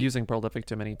celebrity. We're using prolific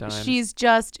too many times. I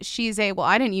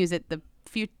didn't use it.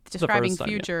 Describing time,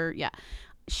 future. Yeah.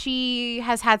 She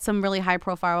has had some really high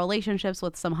profile relationships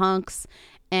with some hunks,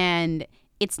 and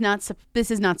this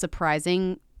is not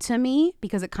surprising to me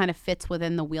because it kind of fits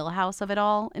within the wheelhouse of it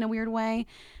all in a weird way.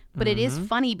 But it is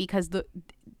funny because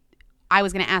I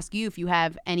was going to ask you if you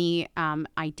have any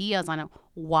ideas on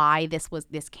why this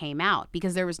came out,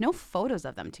 because there was no photos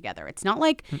of them together. It's not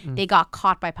like they got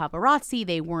caught by paparazzi.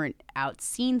 They weren't out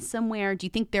seen somewhere. Do you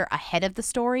think they're ahead of the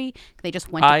story? They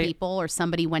just went to people, or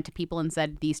somebody went to people and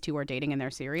said these two are dating and they're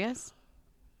serious?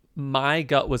 My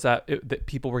gut was that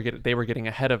people were getting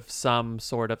ahead of some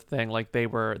sort of thing, like they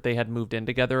had moved in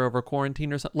together over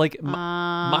quarantine or something. Like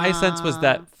my sense was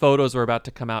that photos were about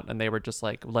to come out, and they were just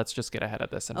like, let's just get ahead of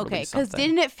this and release something. Because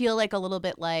didn't it feel like a little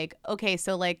bit like, okay,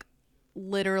 so like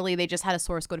literally they just had a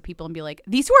source go to people and be like,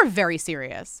 these two are very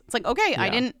serious. It's like, okay, yeah. I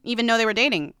didn't even know they were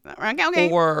dating. Okay.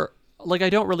 Or like, I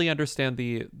don't really understand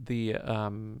the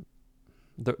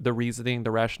reasoning,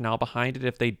 the rationale behind it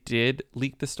if they did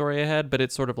leak the story ahead, but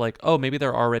it's sort of like, oh, maybe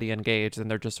they're already engaged and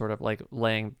they're just sort of like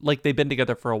they've been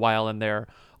together for a while and they're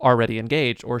already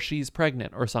engaged, or she's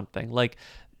pregnant or something. Like,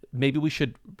 maybe we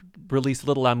should release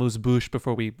Little Amuse-Bouche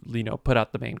before we, put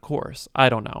out the main course. I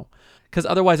don't know. Because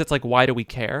otherwise it's like, why do we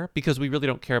care? Because we really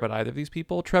don't care about either of these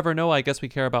people. Trevor Noah, I guess we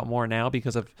care about more now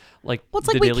because of the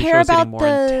Daily Show is getting more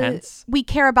intense. We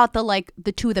care about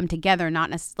the two of them together, not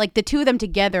necessarily the two of them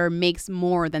together makes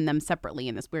more than them separately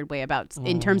in this weird way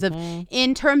in terms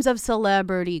of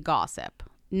celebrity gossip,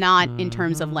 not in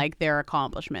terms of their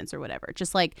accomplishments or whatever.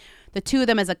 Just like the two of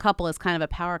them as a couple is kind of a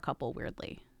power couple,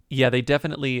 weirdly. Yeah, they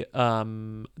definitely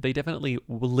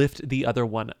lift the other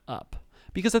one up.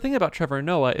 Because the thing about Trevor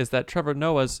Noah is that Trevor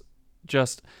Noah's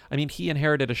he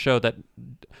inherited a show that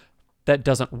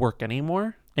doesn't work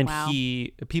anymore. And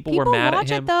people were mad at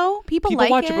him. People watch it though. People like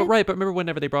watch it, but right. But remember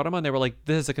whenever they brought him on, they were like,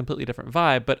 this is a completely different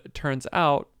vibe. But it turns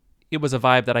out it was a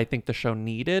vibe that I think the show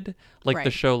needed. Like the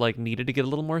Right. show like needed to get a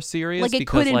little more serious. Like it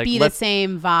because, couldn't like, be the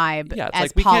same vibe Yeah, it's as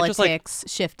like, we can't just, like- politics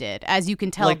shifted, as you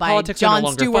can tell Like, by politics are no Jon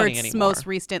longer funny Stewart's anymore. most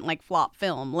recent like flop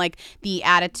film. Like the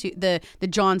attitude, the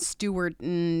Jon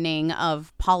Stewarting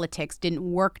of politics doesn't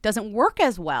work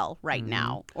as well right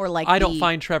now. Or like I don't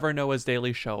find Trevor Noah's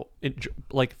Daily Show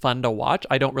like fun to watch.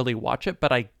 I don't really watch it,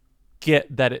 but I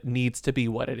get that it needs to be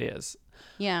what it is.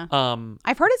 Yeah. Um,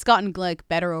 I've heard it's gotten like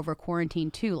better over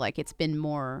quarantine too. Like it's been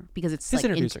more because it's His like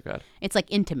interviews are good. It's like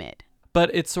intimate.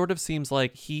 But it sort of seems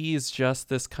like he's just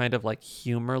this kind of like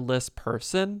humorless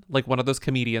person, like one of those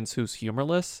comedians who's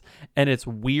humorless. And it's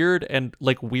weird and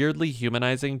like weirdly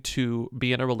humanizing to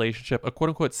be in a relationship, a quote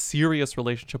unquote serious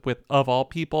relationship with, of all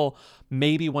people,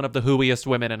 maybe one of the hooiest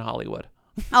women in Hollywood.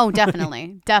 Oh,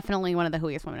 definitely. Definitely one of the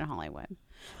hooiest women in Hollywood.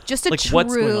 Just a Like, true,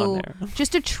 what's going on there?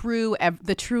 just a true,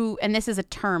 the true, and this is a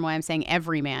term why I'm saying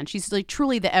everyman. She's like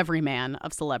truly the everyman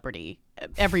of celebrity.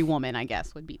 Every woman, I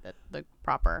guess, would be the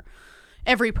proper,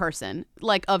 every person,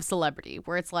 like, of celebrity,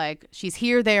 where it's like, she's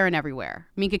here, there, and everywhere.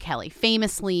 Minka Kelly,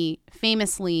 famously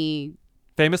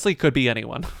Could be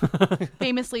anyone.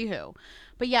 famously who?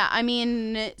 But yeah, I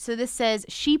mean, so this says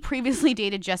she previously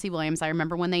dated Jesse Williams. I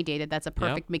remember when they dated. That's a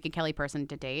perfect Minka Kelly person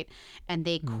to date. And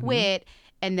they quit.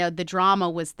 And the drama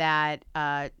was that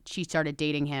she started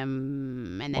dating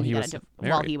him, and then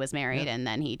while he was married, and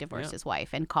then he divorced his wife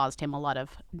and caused him a lot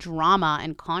of drama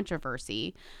and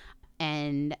controversy.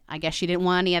 And I guess she didn't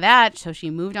want any of that, so she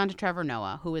moved on to Trevor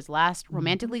Noah, who was last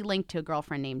romantically linked to a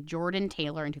girlfriend named Jordan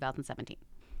Taylor in 2017.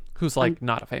 Who's like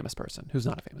not a famous person. Who's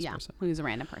not a famous person. Who's a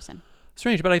random person.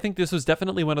 Strange, but I think this was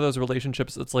definitely one of those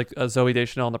relationships. It's like a Zooey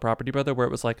Deschanel and the Property Brother, where it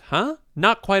was like, huh?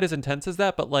 Not quite as intense as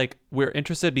that, but like we're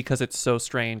interested because it's so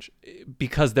strange,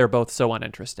 because they're both so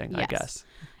uninteresting, I guess.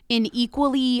 In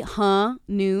equally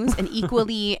news, and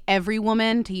equally every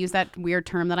woman, to use that weird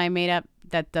term that I made up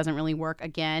that doesn't really work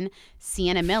again,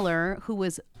 Sienna Miller, who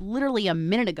was literally a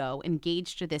minute ago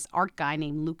engaged to this art guy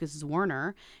named Lucas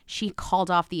Zwerner, she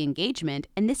called off the engagement,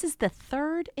 and this is the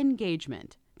third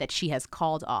engagement that she has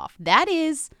called off. That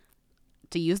is,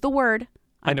 to use the word,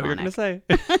 I know what you're going to say.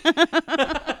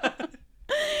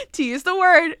 To use the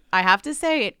word, I have to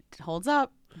say it holds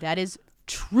up. That is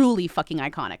truly fucking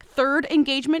iconic. Third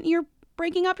engagement you're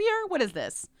breaking up here? What is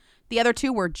this? The other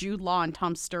two were Jude Law and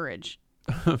Tom Sturridge.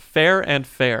 Fair and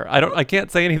fair. I can't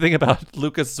say anything about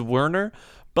Lucas Werner,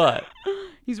 but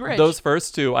he's rich. Those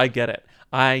first two, I get it.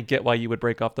 I get why you would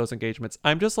break off those engagements.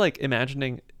 I'm just like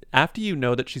imagining, after you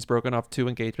know that she's broken off 2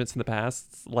 engagements in the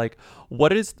past, like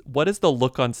what is the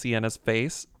look on Sienna's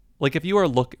face? Like if you are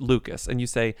Lucas and you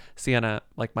say, Sienna,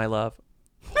 like my love,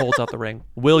 holds out the ring,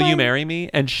 will you marry me?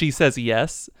 And she says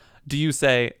yes. Do you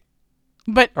say,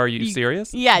 but are you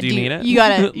serious? Yeah. Do you mean it? You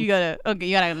gotta. Okay,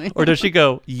 you gotta. Or does she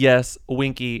go, yes,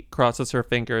 winky, crosses her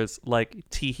fingers, like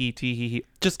tee hee,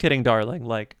 just kidding, darling,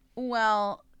 like.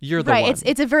 Well, you're the right. one.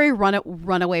 It's a very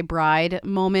runaway bride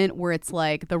moment where it's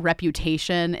like the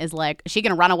reputation is like, is she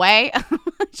gonna run away?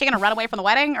 Is she gonna run away from the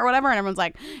wedding or whatever? And everyone's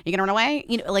like, you gonna run away?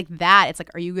 You know, like that. It's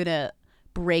like, are you gonna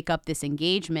break up this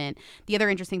engagement? The other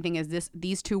interesting thing is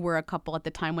these two were a couple at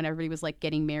the time when everybody was like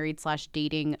getting married /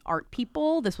 dating art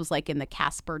people. This was like in the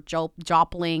Casper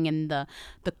Jopling and the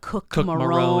Cook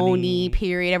Maroney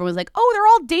period. Everyone was like, oh, they're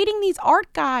all dating these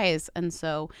art guys. And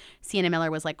so Sienna Miller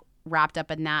was like wrapped up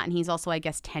in that, and he's also, I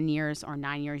guess, 10 years or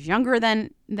 9 years younger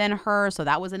than her, so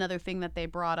that was another thing that they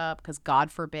brought up, because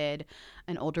God forbid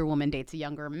an older woman dates a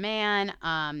younger man.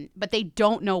 But they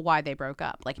don't know why they broke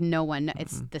up. Like, no one,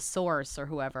 it's the source or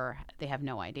whoever, they have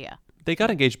no idea. They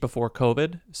got engaged before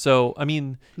COVID, so I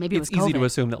mean, maybe it's easy to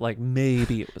assume that like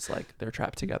maybe it was like they're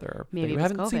trapped together, or maybe they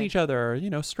haven't seen each other, or, you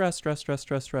know, stress.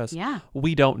 Yeah,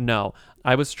 we don't know.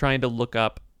 I was trying to look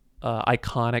up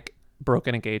iconic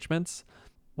broken engagements.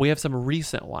 We have some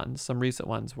recent ones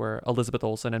where Elizabeth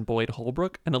Olsen and Boyd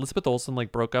Holbrook, and Elizabeth Olsen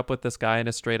like broke up with this guy and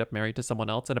is straight up married to someone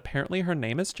else, and apparently her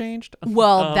name has changed.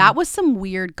 Well, that was some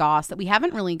weird goss that we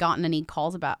haven't really gotten any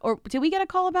calls about. Or did we get a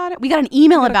call about it? We got an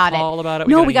email about it.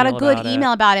 No, we got a good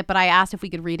email about it, but I asked if we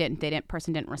could read it, and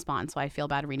person didn't respond, so I feel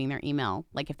bad reading their email,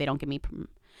 like if they don't give me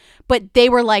but they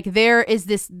were like, there is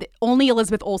this, only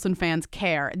Elizabeth Olsen fans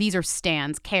care. These are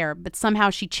stans care. But somehow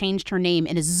she changed her name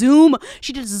in a Zoom.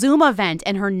 She did a Zoom event,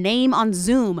 and her name on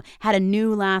Zoom had a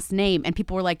new last name. And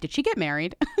people were like, did she get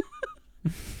married?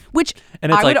 Which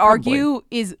I would argue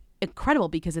is incredible,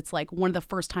 because it's like one of the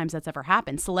first times that's ever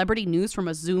happened. Celebrity news from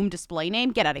a Zoom display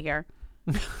name. Get out of here.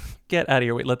 Get out of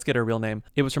here. Wait, let's get her real name.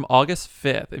 It was from August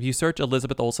 5th. If you search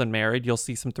Elizabeth Olsen married, you'll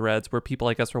see some threads where people,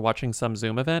 I guess, were watching some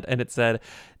Zoom event and it said,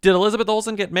 did Elizabeth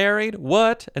Olsen get married?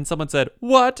 What? And someone said,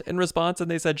 what? In response, and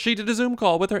they said, she did a Zoom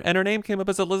call with her and her name came up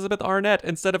as Elizabeth Arnett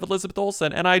instead of Elizabeth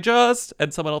Olsen. And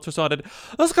and someone else responded,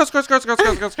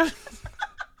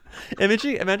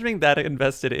 Imagine being that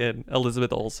invested in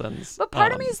Elizabeth Olsen's. But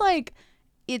part of me is like,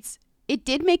 it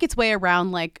did make its way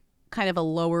around like kind of a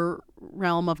lower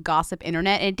realm of gossip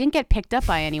internet, and it didn't get picked up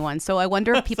by anyone. So I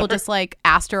wonder if people just like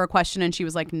asked her a question and she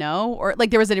was like, no, or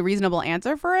like there was a reasonable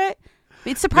answer for it.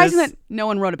 It's surprising that no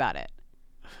one wrote about it.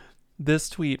 This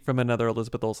tweet from another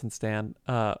Elizabeth Olsen stan,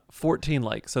 14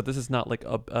 likes. So this is not like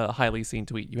a highly seen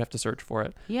tweet. You have to search for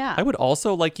it. Yeah. I would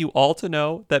also like you all to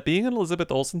know that being an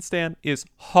Elizabeth Olsen stan is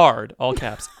hard, all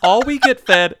caps. All we get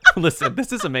fed, listen,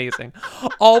 this is amazing.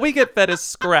 All we get fed is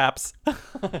scraps.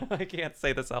 I can't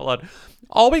say this out loud.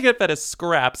 All we get fed is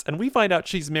scraps, and we find out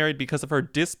she's married because of her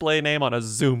display name on a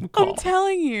Zoom call. I'm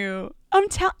telling you.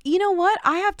 You know what?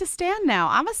 I have to stan now.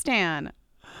 I'm a stan.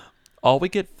 All we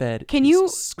get fed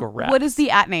is scraps. What is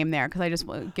the @ name there? Because I just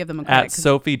want to give them a credit. At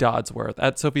Sophie Dodsworth.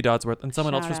 And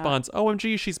someone else responds,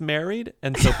 OMG, she's married?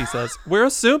 And Sophie says, we're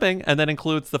assuming, and then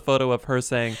includes the photo of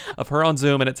her on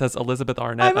Zoom, and it says Elizabeth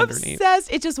Arnett underneath. I'm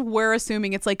obsessed. It's just, we're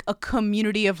assuming it's like a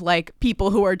community of like people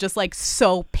who are just like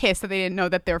so pissed that they didn't know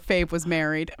that their fave was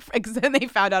married. And they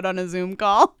found out on a Zoom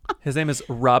call. His name is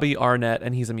Robbie Arnett,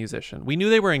 and he's a musician. We knew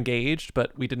they were engaged,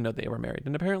 but we didn't know they were married.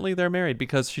 And apparently they're married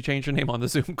because she changed her name on the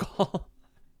Zoom call.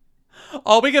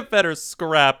 All we get fed are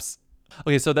scraps.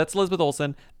 Okay, so that's Elizabeth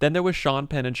Olsen. Then there was Sean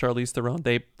Penn and Charlize Theron.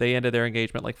 They ended their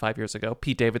engagement like 5 years ago.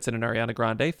 Pete Davidson and Ariana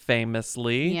Grande,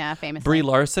 famously. Yeah, famously. Brie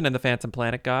Larson and the Phantom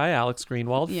Planet guy, Alex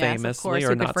Greenwald, famously, of course.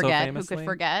 or not so famously. Who could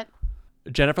forget?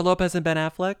 Jennifer Lopez and Ben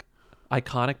Affleck,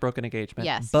 iconic broken engagement.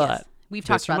 Yes, but yes. We've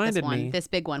talked about this one. This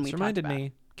big one we've talked about.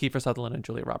 Reminded me, Kiefer Sutherland and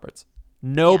Julia Roberts.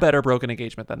 No better broken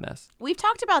engagement than this. We've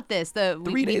talked about this.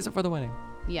 3 days before the wedding.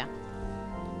 Yeah.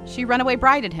 She runaway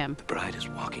brided him. The bride is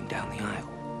walking down the aisle.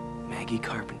 Maggie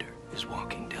Carpenter is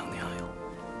walking down the aisle.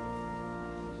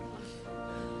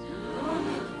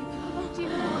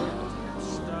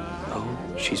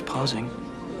 Oh, she's pausing.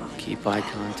 Keep eye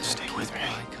contact. Stay with me.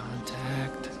 Eye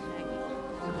contact.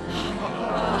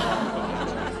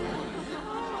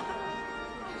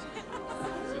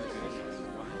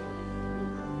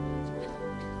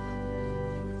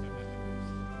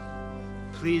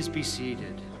 Please be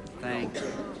seated. Thank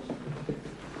you.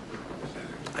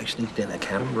 I sneaked in a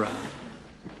camera.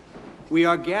 We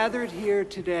are gathered here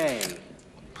today.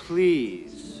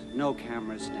 Please, no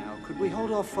cameras now. Could we hold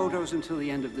off photos until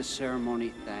the end of the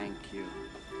ceremony? Thank you.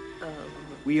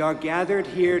 We are gathered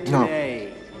here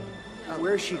today. No.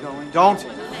 Where is she going? Don't.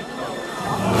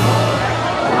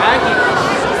 Maggie!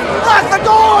 Lock the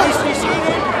door! Please be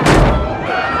seated.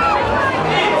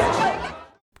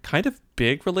 Kind of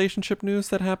big relationship news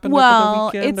that happened over the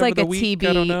weekend. It's like a week, TB.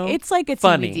 I don't know. It's like a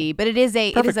Funny. TBD, but it is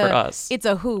a Perfect for us. It's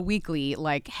a Who Weekly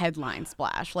like headline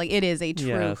splash. Like it is a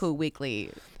true Who Weekly.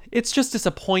 It's just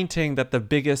disappointing that the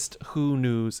biggest Who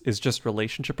news is just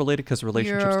relationship related because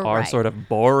relationships are sort of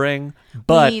boring.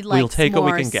 But we'll take what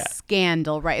we can get.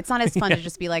 Scandal, right? It's not as fun to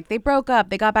just be like they broke up,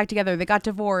 they got back together, they got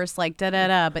divorced, like da da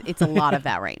da. But it's a lot of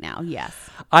that right now. Yes.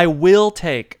 I will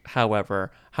take,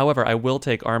 however, I will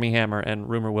take Armie Hammer and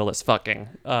Rumor Willis fucking.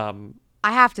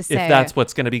 I have to say, if that's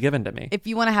what's going to be given to me. If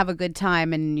you want to have a good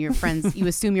time and your friends, you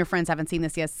assume your friends haven't seen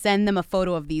this yet, send them a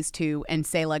photo of these two and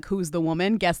say like, who's the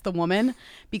woman? Guess the woman.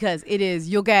 Because it is,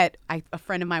 you'll get, a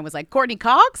friend of mine was like, Courtney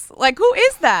Cox? Like, who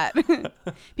is that?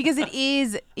 Because it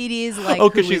is like, oh,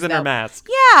 because she's in her mask.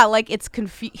 Yeah, like it's,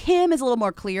 him is a little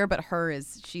more clear, but her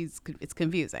is, it's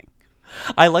confusing.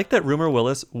 I like that Rumor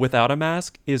Willis, without a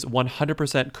mask, is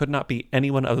 100% could not be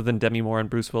anyone other than Demi Moore and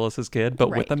Bruce Willis's kid,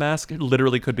 but with a mask,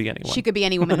 literally could be anyone. She could be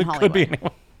any woman in Hollywood. Could be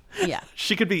anyone. Yeah.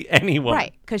 She could be anyone.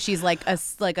 Right, because she's like a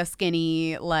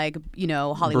skinny, like,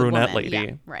 Hollywood brunette woman. lady.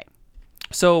 Yeah, right.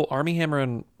 So Armie Hammer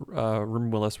and Rumor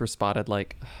Willis were spotted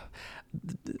like,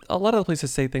 a lot of the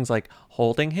places say things like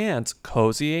holding hands,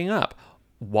 cozying up,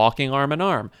 walking arm in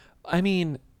arm. I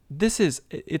mean, it's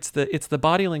the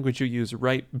body language you use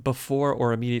right before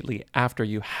or immediately after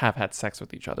you have had sex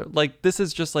with each other. Like, this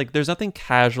is just like, there's nothing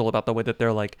casual about the way that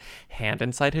they're like hand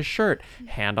inside his shirt,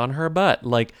 hand on her butt.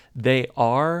 Like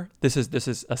this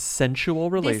is a sensual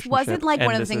relationship. This wasn't like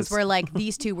one of the things where like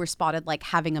these two were spotted like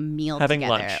having a meal together,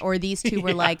 lunch. Or these two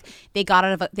were like they got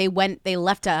out of they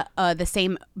left the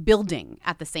same building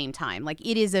at the same time. Like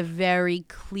it is a very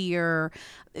clear.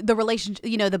 The relationship,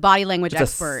 the body language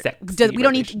expert.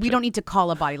 We don't need to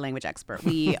call a body language expert.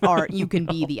 You can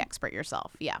be the expert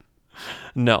yourself. Yeah.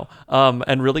 No.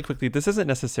 And really quickly, this isn't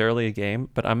necessarily a game,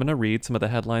 but I'm going to read some of the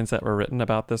headlines that were written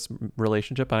about this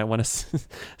relationship, and I want to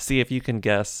see if you can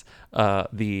guess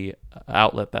the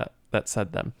outlet that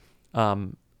said them.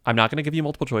 I'm not going to give you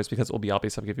multiple choice because it will be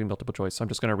obvious if I give you multiple choice, so I'm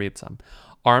just going to read some.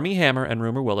 Armie Hammer and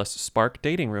Rumor Willis spark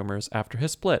dating rumors after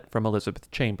his split from Elizabeth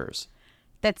Chambers.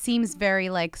 That seems very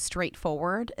like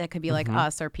straightforward. It could be like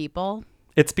us or people.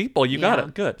 It's people. You got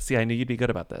it. Good. See, I knew you'd be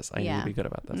good about this. Yeah.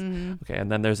 Okay,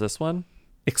 and then there's this one.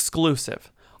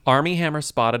 Exclusive. Armie Hammer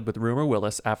spotted with Rumor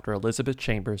Willis after Elizabeth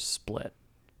Chambers split.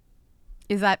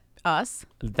 Is that us?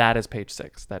 That is page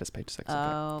 6.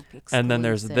 Oh, okay. And then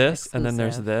there's this, and then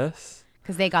there's this.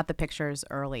 Because they got the pictures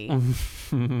early.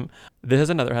 This is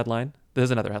another headline.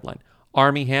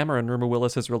 Armie Hammer and Rumor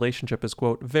Willis's relationship is,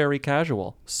 quote, very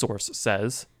casual, source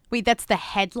says. Wait, that's the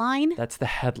headline? That's the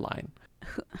headline.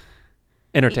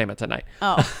 Entertainment Tonight.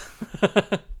 Oh.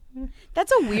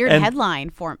 That's a weird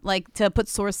headline for, like, to put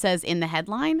source says in the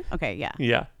headline? Okay, yeah.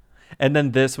 Yeah. And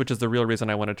then this, which is the real reason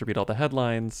I wanted to read all the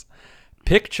headlines.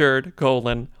 Pictured,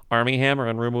 Armie Hammer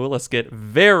and Rumor Willis get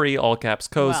very all caps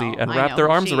cozy and wrap their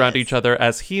arms around each other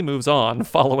as he moves on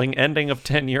following ending of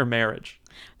 10-year marriage.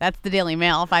 That's the Daily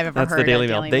Mail, if I've ever heard That's the Daily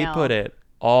Mail. They put it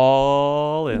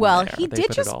all in well, there. he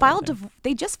did just file.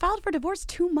 They just filed for divorce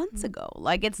 2 months ago.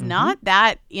 Like, it's not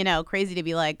that, crazy to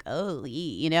be like, oh,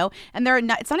 and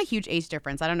it's not a huge age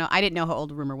difference. I don't know. I didn't know how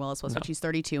old Rumor Willis was, but she's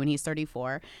 32 and he's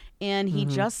 34. And he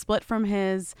just split from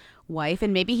his wife,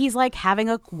 and maybe he's like having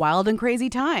a wild and crazy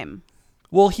time.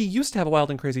 Well, he used to have a wild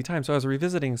and crazy time. So I was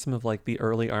revisiting some of like the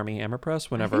early Armie Hammer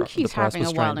press whenever the press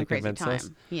was trying to convince us.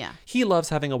 Yeah. He loves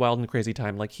having a wild and crazy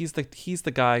time. Like he's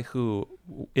the guy who,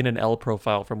 in an Elle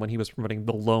profile from when he was promoting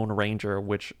The Lone Ranger,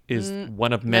 which is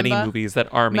one of many movies that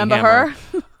Armie Hammer,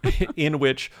 in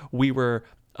which we were,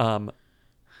 I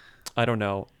don't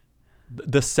know,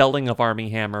 the selling of Armie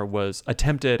Hammer was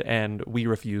attempted and we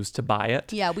refused to buy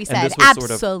it. Yeah, we said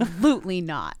absolutely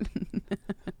not.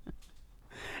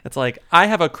 It's like, I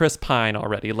have a Chris Pine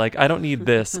already. Like, I don't need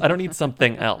this. I don't need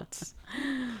something else.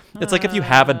 It's like if you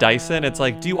have a Dyson, it's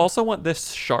like, do you also want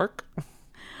this shark?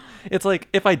 It's like,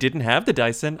 if I didn't have the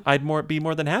Dyson, I'd be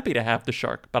more than happy to have the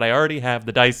shark, but I already have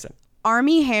the Dyson.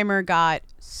 Armie Hammer got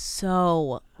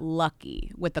so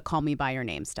lucky with the Call Me By Your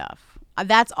Name stuff.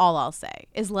 That's all I'll say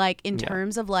is like in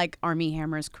terms of like Armie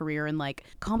Hammer's career, and like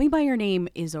Call Me By Your Name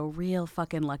is a real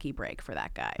fucking lucky break for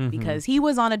that guy because he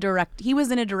was in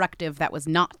a directive that was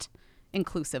not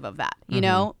inclusive of that,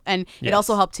 and it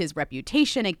also helped his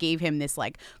reputation. It gave him this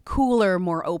like cooler,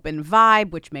 more open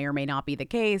vibe, which may or may not be the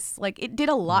case. Like it did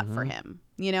a lot for him,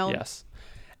 Yes.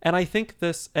 And I think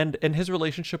this and his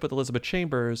relationship with Elizabeth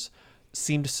Chambers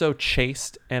seemed so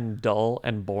chaste and dull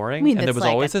and boring. I mean, and there was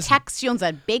like always she owns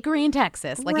a bakery in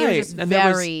Texas. Like right. It was just and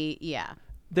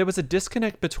there was a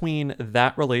disconnect between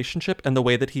that relationship and the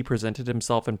way that he presented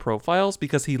himself in profiles,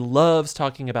 because he loves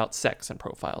talking about sex in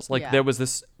profiles. Like there was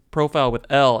this profile with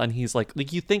Elle, and he's like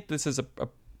you think this is a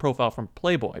profile from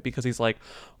Playboy, because he's like,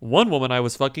 one woman I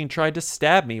was fucking tried to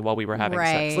stab me while we were having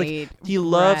sex. Like he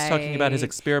loves talking about his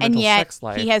experimental and yet, sex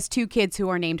life. He has 2 kids who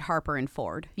are named Harper and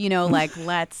Ford. Like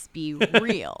let's be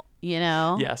real.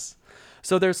 Yes.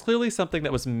 So there's clearly something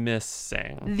that was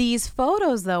missing. These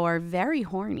photos though are very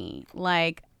horny.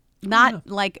 Like not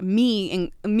like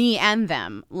me and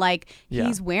them. Like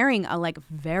he's wearing a like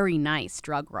very nice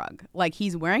drug rug. Like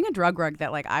he's wearing a drug rug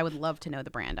that like I would love to know the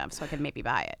brand of so I could maybe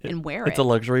buy it and wear it. It's a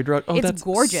luxury drug. Oh, it's that's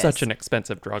gorgeous. Such an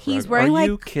expensive drug rug. He's wearing Are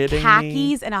you like kidding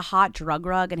khakis me? and a hot drug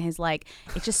rug, and his like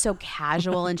it's just so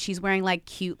casual. And she's wearing like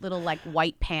cute little like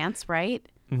white pants, right?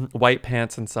 White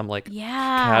pants and some like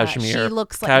cashmere. She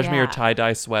looks like cashmere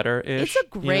tie-dye sweater ish. It's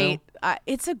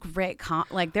a great.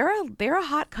 Like they're a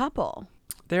hot couple.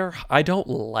 I don't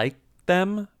like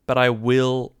them, but I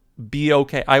will be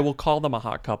okay. I will call them a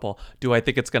hot couple. Do I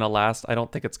think it's going to last? I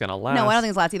don't think it's going to last. No, I don't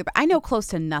think it's last either. But I know close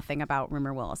to nothing about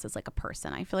Rumor Willis as like a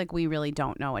person. I feel like we really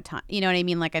don't know a ton. You know what I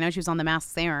mean? Like I know she was on The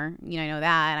Masked Singer. I know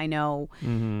that. I know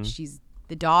she's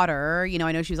the daughter. I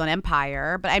know she was on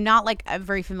Empire. But I'm not like I'm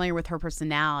very familiar with her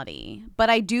personality. But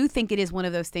I do think it is one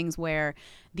of those things where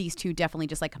these two definitely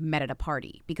just like met at a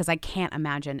party, because I can't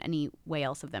imagine any way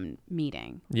else of them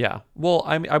meeting. Yeah. Well,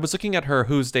 I was looking at her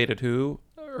Who's Dated Who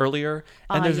earlier,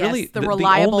 and there's really the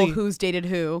reliable Who's Dated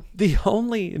Who. The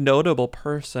only notable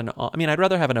person, I'd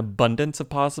rather have an abundance of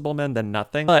possible men than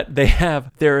nothing, but they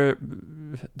have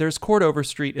there's Court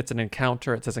Overstreet. It's an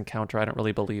encounter. It says encounter. I don't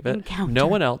really believe it. Encounter. No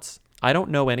one else. I don't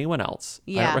know anyone else.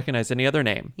 Yeah. I don't recognize any other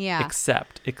name. Yeah.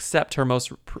 Except her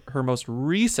most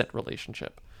recent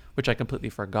relationship which I completely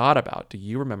forgot about. Do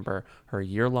you remember her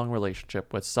year-long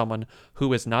relationship with someone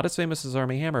who is not as famous as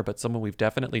Armie Hammer, but someone we've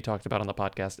definitely talked about on the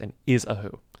podcast and is a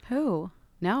who? Who?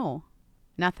 No.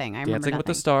 Nothing. I remember Dancing with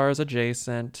the nothing. Stars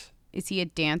adjacent. Is he a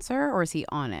dancer or is he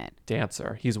on it?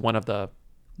 Dancer. He's one of the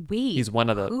Wait. He's one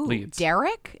of the who? leads.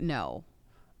 Derek? No.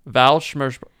 Val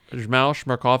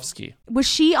Shmerkovsky. Was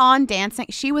she on Dancing?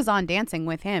 She was on Dancing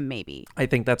with him, maybe. I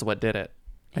think that's what did it.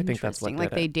 I think that's what Interesting. Like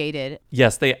did they it. dated.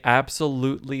 Yes, they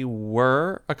absolutely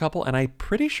were a couple, and I'm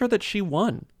pretty sure that she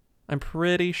won.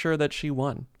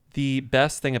 The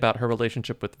best thing about her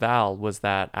relationship with Val was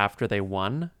that after they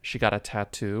won, she got a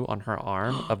tattoo on her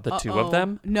arm of the two of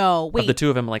them. No, wait. Of the two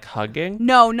of them like hugging.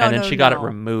 No. And then she got it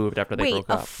removed after they broke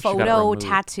up. A She got it photo removed.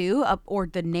 tattoo or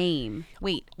the name?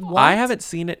 Wait, what? I haven't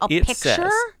seen it. A It picture?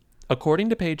 says, according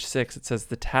to page 6, it says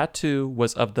the tattoo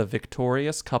was of the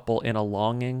victorious couple in a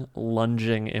longing,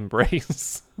 lunging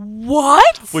embrace.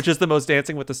 What? Which is the most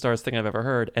Dancing with the Stars thing I've ever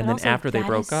heard. And But then also, after they that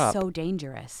broke is up, so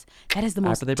dangerous. That is the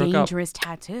most After they broke up. dangerous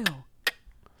tattoo.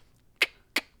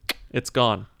 it's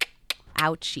gone.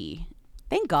 Ouchie.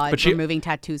 Thank God But she- removing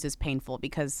tattoos is painful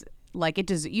because like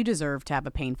you deserve to have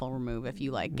a painful remove if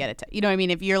you like get it. You know what I mean?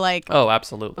 If you're like, Oh,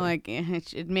 absolutely. like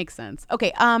it makes sense.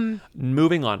 Okay.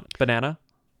 Moving on. Banana.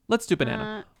 Let's do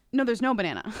banana. No, there's no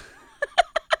banana.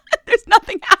 There's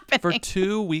nothing happening. For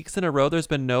 2 weeks in a row, there's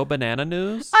been no banana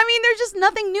news. I mean, there's just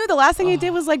nothing new. The last thing I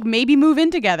did was like maybe move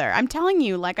in together. I'm telling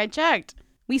you, like I checked.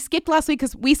 We skipped last week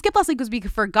because we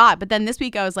forgot. But then this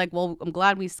week I was like, well, I'm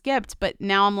glad we skipped. But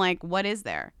now I'm like, what is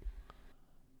there?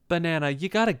 Banana, you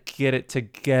gotta get it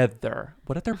together.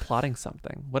 What if they're plotting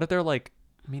something? What if they're like,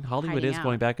 I mean, Hollywood Hiding is out.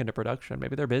 going back into production.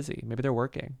 Maybe they're busy. Maybe they're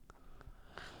working.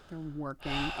 They're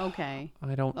working. Okay.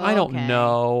 I don't Okay.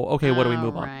 know. Okay, what do we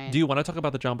move All on? right. Do you want to talk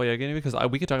about the John Boyega interview? Because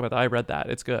we could talk about that. I read that.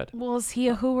 It's good. Well, is he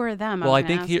a who or a them? Well, I I was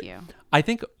think gonna ask you. I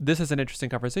think this is an interesting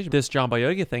conversation. This John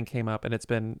Boyega thing came up, and it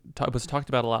was talked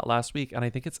about a lot last week, and I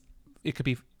think it could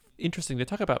be interesting to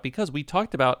talk about because we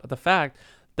talked about the fact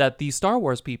that the Star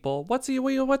Wars people, what's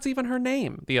even her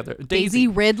name? The other Daisy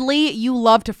Ridley. You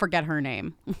love to forget her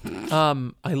name.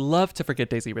 I love to forget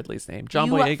Daisy Ridley's name. John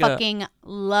you Boyega. fucking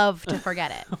love to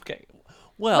forget it. Okay.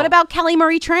 Well, what about Kelly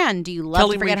Marie Tran? Do you love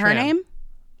Kelly to forget Marie her Tran. name?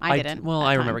 I didn't. Well, that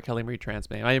I time. remember Kelly Marie Tran's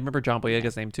name. I remember John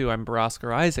Boyega's name too. I remember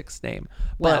Oscar Isaac's name.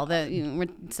 Well, But we're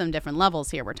some different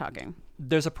levels here. We're talking.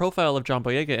 there's a profile of John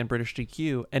Boyega in British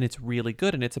GQ, and it's really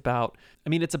good. And it's about, I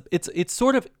mean, it's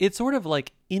sort of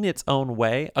like in its own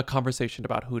way a conversation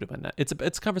about hoodoo. It's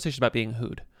a conversation about being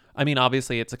hood. I mean,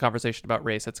 obviously, it's a conversation about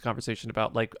race. It's a conversation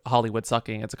about like Hollywood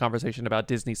sucking. It's a conversation about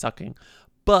Disney sucking.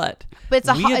 But But it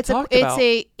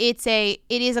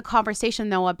is a conversation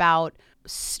though about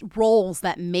roles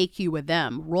that make you with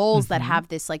them, roles that have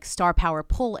this like star power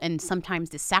pull, and sometimes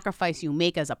the sacrifice you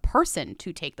make as a person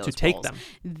to take those roles. them.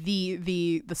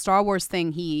 The Star Wars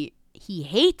thing, he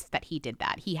hates that he did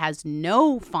that. He has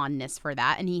no fondness for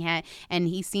that, and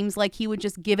he seems like he would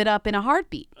just give it up in a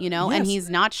heartbeat, you know. And Yes. he's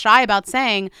not shy about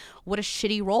saying what a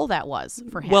shitty role that was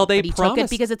for him. Well, they but he took it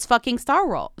promised- because it's fucking Star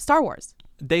Wars.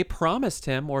 They promised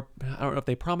him, or I don't know if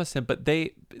they promised him, but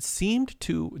they seemed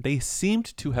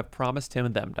to have promised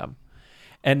him them,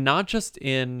 and not just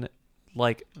in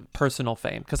like personal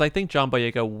fame, because I think John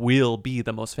Boyega will be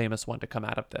the most famous one to come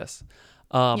out of this.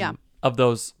 Yeah. Of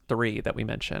those three that we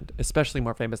mentioned, especially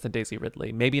more famous than Daisy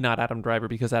Ridley. Maybe not Adam Driver,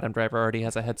 because Adam Driver already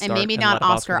has a head start. And maybe a not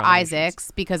lot of Oscar nominations.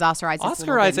 Isaacs, because Oscar Isaacs.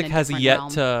 Oscar Isaac has yet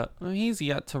to. He's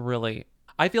yet to really.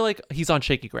 I feel like he's on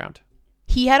shaky ground.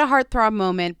 He had a heartthrob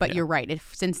moment, but you're right.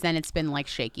 Since then, it's been like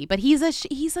shaky. But he's a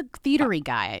theatery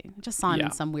guy. I just saw him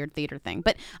in some weird theater thing.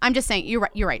 But I'm just saying, you're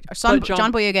right. You're right. John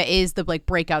Boyega is the like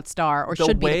breakout star, or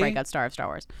should be the breakout star of Star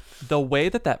Wars. The way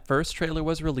that first trailer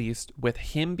was released, with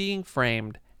him being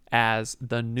framed as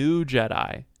the new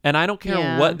Jedi, and I don't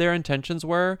care what their intentions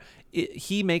were,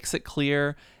 he makes it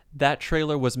clear that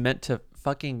trailer was meant to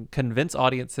fucking convince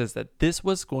audiences that this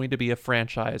was going to be a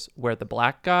franchise where the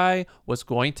black guy was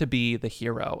going to be the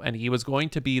hero, and he was going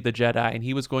to be the Jedi, and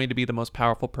he was going to be the most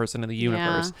powerful person in the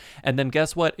universe. And then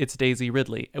guess what? It's Daisy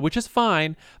Ridley, which is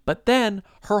fine. But then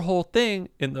her whole thing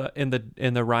in the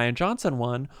Rian Johnson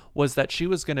one was that she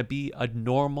was going to be a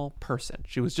normal person.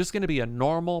 She was just going to be a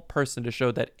normal person to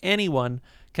show that anyone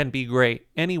can be great.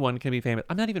 Anyone can be famous.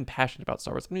 I'm not even passionate about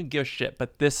Star Wars. I don't even give a shit,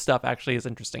 but this stuff actually is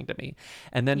interesting to me.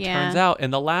 And then turns out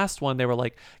in the last one, they were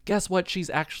like, guess what? She's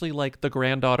actually like the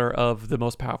granddaughter of the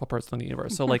most powerful person in the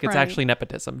universe. So like, it's actually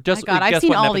nepotism. Just, my God, I've guess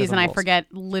seen what all these and I rules. forget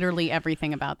literally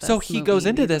everything about this. So he goes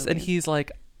into this and he's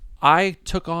like, I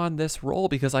took on this role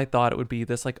because I thought it would be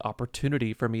this like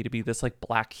opportunity for me to be this like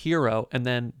black hero. And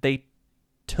then they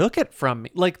took it from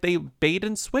me. Like, they bait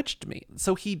and switched me.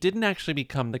 So he didn't actually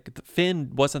become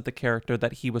Finn wasn't the character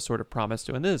that he was sort of promised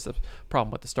to. And this is a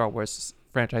problem with the Star Wars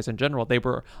franchise in general. They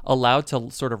were allowed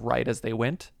to sort of write as they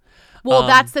went. Well,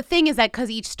 that's the thing, is that because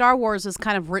each Star Wars is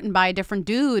kind of written by a different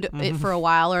dude for a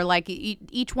while, or like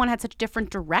each one had such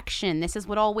different direction. This is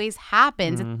what always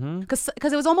happens. Because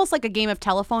it was almost like a game of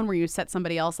telephone where you set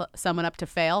someone up to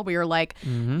fail, where you're like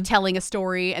telling a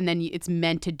story and then it's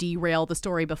meant to derail the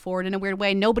story before it in a weird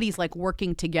way. Nobody's like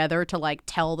working together to like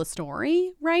tell the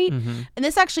story, right? And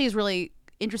this actually is really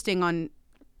interesting on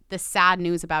the sad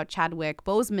news about Chadwick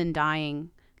Boseman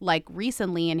dying like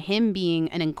recently, and him being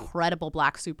an incredible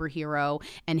Black superhero,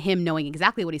 and him knowing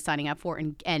exactly what he's signing up for,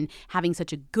 and having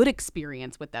such a good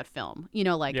experience with that film. You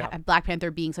know, like Black Panther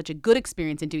being such a good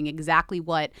experience and doing exactly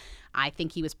what I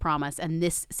think he was promised, and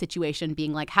this situation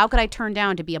being like, how could I turn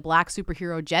down to be a Black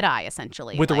superhero Jedi,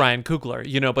 essentially? With like, Ryan Coogler,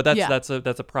 you know, but that's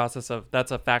a process of,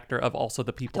 that's a factor of also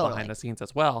the people behind the scenes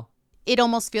as well. It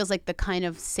almost feels like the kind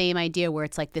of same idea where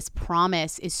it's like this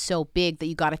promise is so big that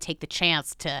you got to take the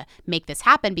chance to make this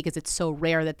happen, because it's so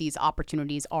rare that these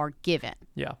opportunities are given.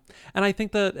 Yeah. And I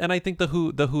think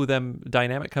the who them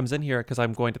dynamic comes in here, because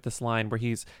I'm going to this line where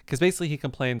because basically he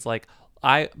complains like,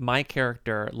 my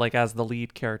character, like as the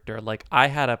lead character, like I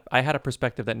had a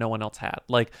perspective that no one else had.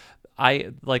 Like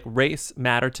race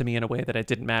mattered to me in a way that it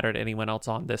didn't matter to anyone else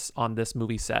on this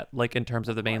movie set, like in terms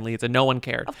of the main leads, and no one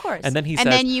cared. Of course. And then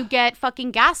then you get fucking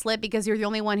gaslit because you're the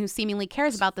only one who seemingly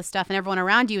cares about this stuff, and everyone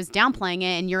around you is downplaying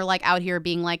it, and you're like out here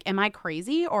being like, am I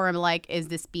crazy, or am like, is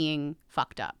this being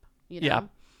fucked up? You know? Yeah.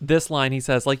 This line, he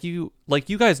says, like you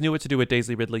guys knew what to do with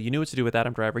Daisy Ridley, you knew what to do with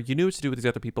Adam Driver, you knew what to do with these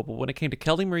other people, but when it came to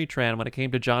Kelly Marie Tran, when it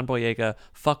came to John Boyega,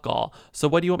 fuck all. So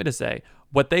what do you want me to say?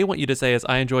 What they want you to say is,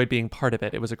 I enjoyed being part of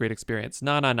it. It was a great experience.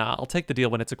 Nah. I'll take the deal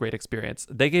when it's a great experience.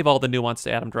 They gave all the nuance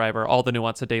to Adam Driver, all the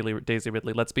nuance to Daisy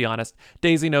Ridley. Let's be honest.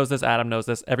 Daisy knows this. Adam knows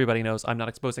this. Everybody knows. I'm not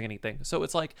exposing anything. So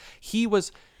it's like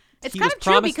It's kind of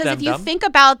true, because if you think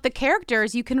about the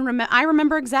characters, you can I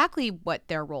remember exactly what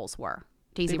their roles were.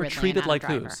 Daisy Ridley treated and Adam like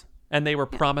Driver. who's, and they were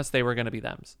promised they were going to be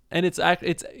them's, and it's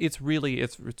really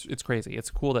crazy.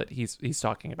 It's cool that he's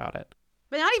talking about it.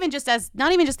 But not even just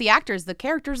the actors, the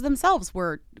characters themselves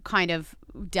were kind of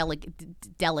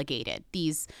delegated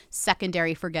these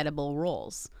secondary forgettable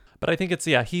roles. But I think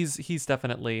he's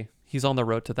definitely on the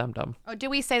road to themdom. Oh, do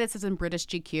we say this is in British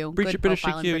GQ? British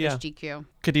GQ, GQ.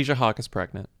 Khadijah Hawk is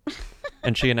pregnant,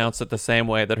 and she announced it the same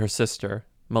way that her sister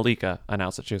Malika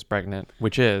announced that she was pregnant,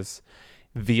 which is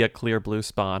via Clear Blue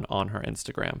Spawn on her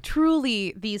Instagram.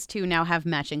 Truly, these two now have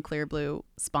matching Clear Blue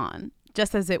Spawn,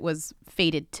 just as it was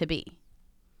fated to be.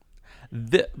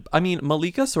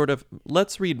 Malika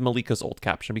let's read Malika's old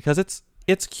caption, because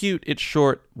it's cute, it's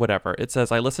short, whatever. It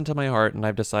says, I listened to my heart and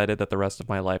I've decided that the rest of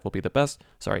my life will be the best.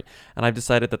 And I've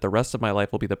decided that the rest of my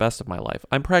life will be the best of my life.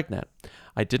 I'm pregnant.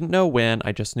 I didn't know when,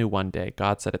 I just knew one day.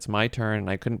 God said it's my turn, and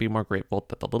I couldn't be more grateful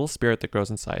that the little spirit that grows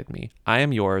inside me. I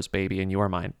am yours, baby, and you are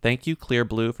mine. Thank you, Clear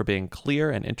Blue, for being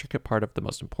clear and intricate part of the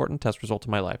most important test result of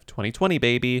my life. 2020,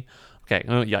 baby. Okay,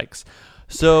 yikes.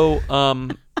 So,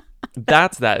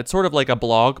 that's that. It's sort of like a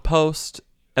blog post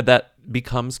that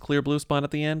becomes Clear Blue Spawn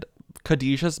at the end.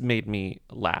 Khadijah's made me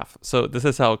laugh. So this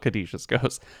is how Khadijah's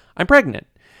goes. I'm pregnant.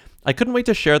 I couldn't wait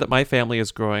to share that my family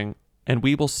is growing, and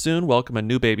we will soon welcome a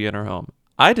new baby in our home.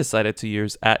 I decided to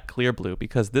use @ClearBlue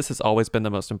because this has always been the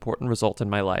most important result in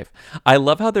my life. I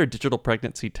love how their digital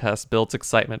pregnancy test builds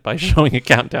excitement by showing a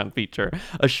countdown feature,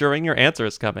 assuring your answer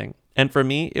is coming. And for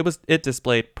me, it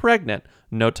displayed pregnant.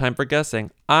 No time for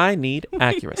guessing. I need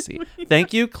accuracy.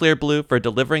 Thank you, Clear Blue, for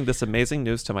delivering this amazing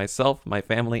news to myself, my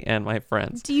family, and my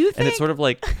friends. Do you think? And it's sort of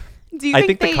like, I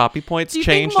think the copy points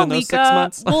changed in those 6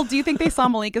 months. Well, do you think they saw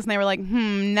Malika's and they were like,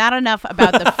 not enough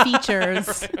about the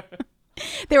features?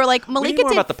 They were like, Malika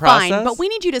did fine, but we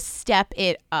need you to step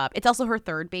it up. It's also her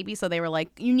third baby, so they were like,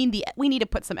 we need to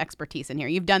put some expertise in here.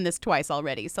 You've done this twice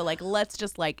already, so like, let's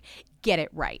just like get it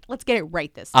right. Let's get it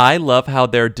right this time. I love how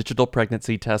their digital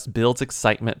pregnancy test builds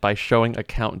excitement by showing a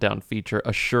countdown feature,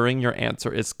 assuring your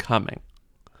answer is coming.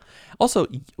 Also,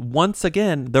 once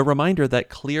again, the reminder that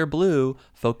Clear Blue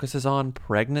focuses on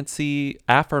pregnancy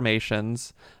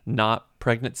affirmations, not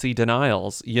pregnancy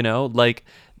denials. You know, like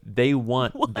they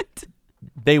want. What?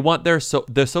 They want their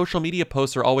social media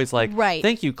posts are always like, right.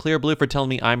 Thank you, Clear Blue, for telling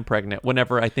me I'm pregnant.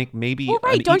 Whenever I think maybe, well,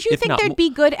 right? Don't you think there'd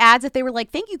be good ads if they were like,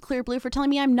 "Thank you, Clear Blue, for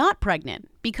telling me I'm not pregnant"?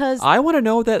 Because I want to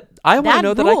know that I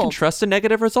can trust a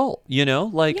negative result. You know,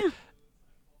 like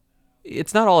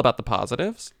it's not all about the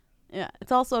positives. Yeah,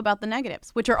 it's also about the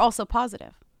negatives, which are also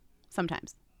positive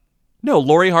sometimes. No,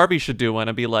 Lori Harvey should do one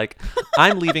and be like,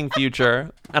 I'm leaving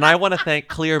Future, and I want to thank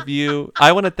Clearview.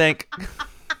 I want to thank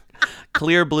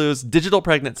Clear Blue's digital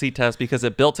pregnancy test because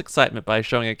it built excitement by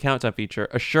showing a countdown feature,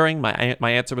 assuring my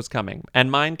answer was coming. And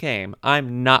mine came.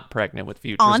 I'm not pregnant with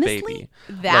Future's Honestly,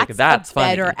 baby. That's a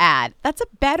funny. better ad. That's a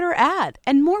better ad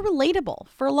and more relatable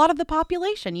for a lot of the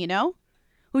population, you know,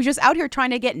 who's just out here trying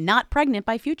to get not pregnant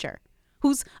by Future,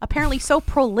 who's apparently so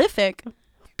prolific.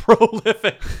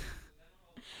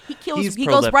 He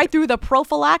goes right through the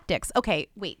prophylactics. Okay,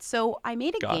 wait. So I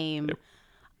made a game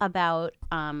about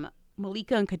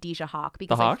Malika and Khadijah Hawk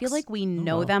because I feel like we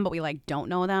know them, but we like don't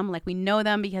know them. Like we know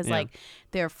them because like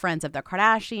they're friends of the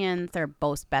Kardashians. They're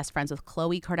both best friends with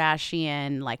Khloe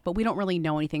Kardashian. Like, but we don't really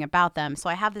know anything about them. So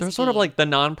I have this. They're sort of like the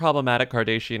non-problematic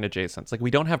Kardashian adjacents. Like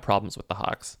we don't have problems with the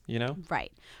Hawks, you know?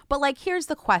 Right. But like, here's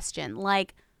the question: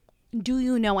 like, do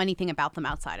you know anything about them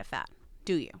outside of that?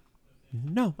 Do you?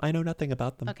 No, I know nothing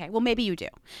about them. Okay, well, maybe you do.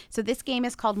 So this game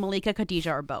is called Malika,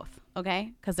 Khadijah, or both,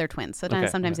 okay? Because they're twins. So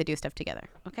sometimes they do stuff together,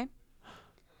 okay?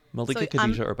 Malika,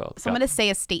 Khadijah, or both. So I'm going to say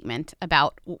a statement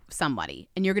about somebody,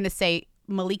 and you're going to say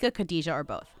Malika, Khadijah, or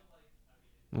both.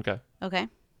 Okay. Okay?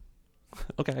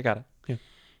 Okay, I got it. Yeah.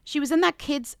 She was in that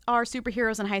Kids Are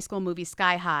Superheroes in High School movie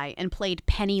Sky High and played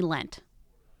Penny Lent.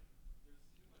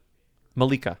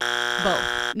 Malika.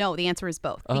 Both. No, the answer is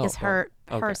both. Because her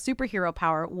superhero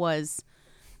power was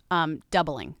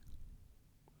doubling.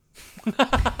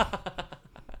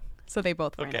 So they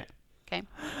both ran it. Okay.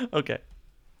 Okay.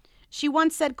 She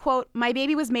once said, quote, "My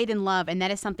baby was made in love, and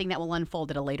that is something that will unfold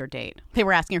at a later date." They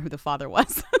were asking her who the father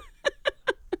was.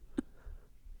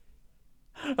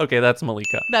 Okay, that's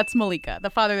Malika. That's Malika. The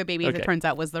father of the baby, as it turns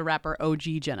out, was the rapper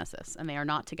OG Genesis, and they are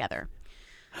not together.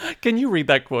 Can you read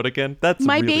that quote again? That's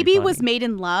My really baby funny. was made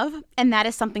in love, and that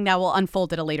is something that will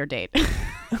unfold at a later date.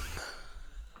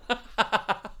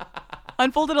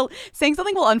 Saying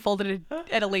something will unfold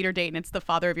at a later date, and it's the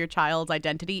father of your child's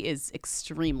identity is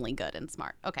extremely good and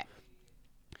smart. Okay.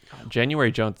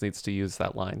 January Jones needs to use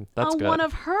that line. That's good. On one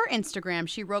of her Instagram,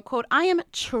 she wrote, quote, "I am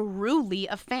truly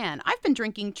a fan. I've been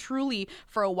drinking Truly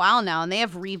for a while now, and they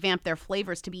have revamped their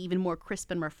flavors to be even more crisp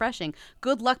and refreshing.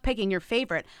 Good luck picking your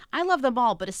favorite. I love them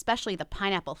all, but especially the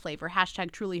pineapple flavor.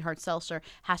 Hashtag Truly Hard Seltzer.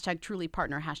 Hashtag Truly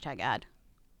Partner. Hashtag ad."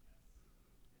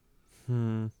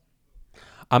 I'm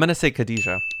going to say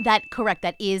Khadijah. Correct.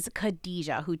 That is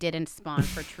Khadijah, who didn't spawn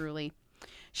for Truly.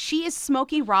 She is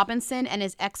Smokey Robinson and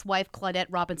his ex-wife Claudette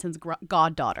Robinson's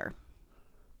goddaughter.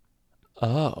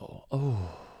 Oh.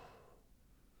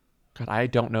 God, I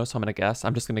don't know, so I'm going to guess.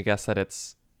 I'm just going to guess that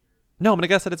it's... No, I'm going to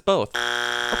guess that it's both.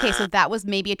 Okay, so that was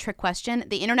maybe a trick question.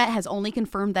 The internet has only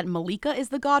confirmed that Malika is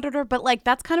the goddaughter, but like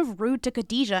that's kind of rude to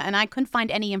Khadijah, and I couldn't find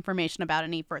any information about it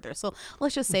any further. So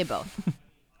let's just say both.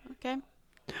 Okay.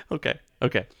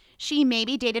 Okay. She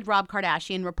maybe dated Rob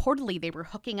Kardashian. Reportedly, they were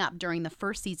hooking up during the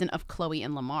first season of Khloe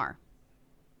and Lamar.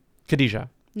 Khadijah.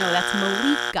 No, that's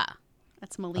Malika.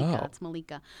 That's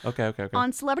Malika. Okay.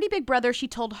 On Celebrity Big Brother, she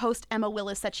told host Emma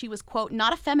Willis that she was, quote,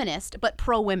 "not a feminist, but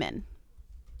pro-women."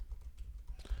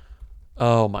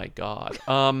 Oh, my God.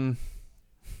 Yikes.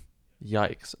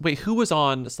 Wait, who was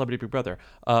on Celebrity Big Brother?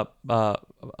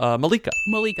 Malika.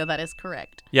 Malika, that is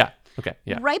correct. Yeah. Okay,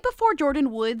 yeah. Right before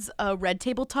Jordan Wood's Red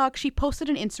Table Talk, she posted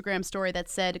an Instagram story that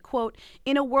said, quote,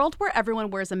 "In a world where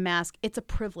everyone wears a mask, it's a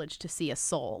privilege to see a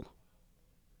soul."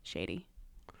 Shady.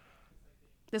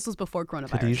 This was before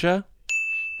coronavirus. Khadijah?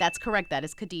 That's correct. That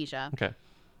is Khadijah. Okay.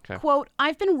 Quote,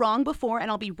 "I've been wrong before and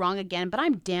I'll be wrong again, but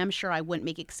I'm damn sure I wouldn't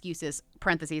make excuses,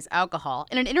 parentheses, alcohol,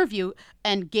 in an interview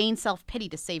and gain self-pity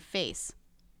to save face."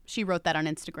 She wrote that on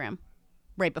Instagram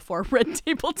right before Red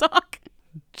Table Talk.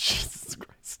 Jesus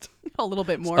Christ. A little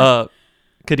bit more.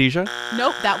 Khadijah?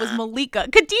 Nope, that was Malika.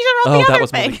 Khadijah wrote the other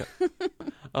thing. Malika.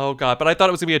 Oh, God. But I thought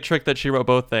it was going to be a trick that she wrote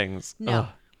both things. No. Ugh.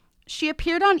 She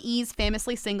appeared on E's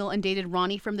Famously Single and dated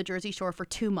Ronnie from the Jersey Shore for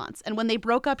 2 months. And when they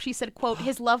broke up, she said, quote,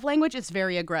 "His love language is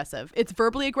very aggressive. It's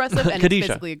verbally aggressive and it's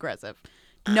physically aggressive."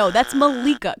 No, that's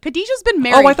Malika. Khadijah's been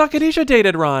married. Oh, I thought Khadijah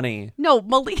dated Ronnie. No,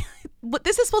 Malika.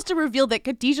 This is supposed to reveal that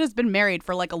Khadijah's been married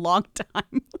for like a long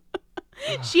time.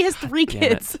 She has 3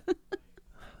 kids.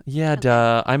 Yeah,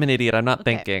 duh. I'm an idiot. I'm not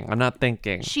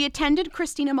thinking. She attended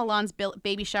Christina Milan's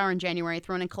baby shower in January,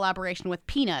 thrown in collaboration with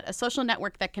Peanut, a social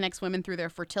network that connects women through their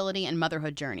fertility and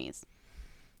motherhood journeys.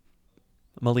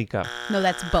 Malika. No,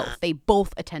 that's both. They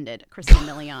both attended Christina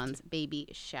Milian's baby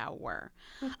shower.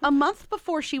 A month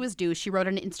before she was due, she wrote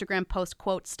an Instagram post,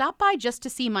 quote, "Stop by just to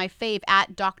see my fave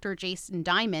at Dr. Jason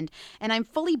Diamond, and I'm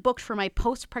fully booked for my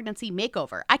post-pregnancy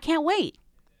makeover. I can't wait."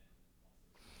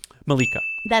 Malika.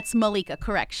 That's Malika,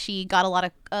 correct. She got a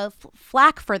lot of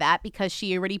flack for that because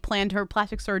she already planned her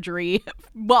plastic surgery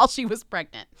while she was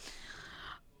pregnant.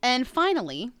 And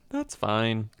finally... That's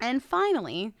fine. And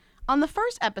finally, On the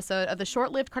first episode of the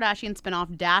short-lived Kardashian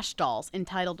spinoff Dash Dolls,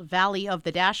 entitled Valley of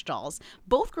the Dash Dolls,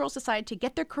 both girls decided to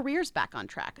get their careers back on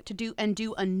track to do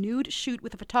a nude shoot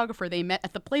with a photographer they met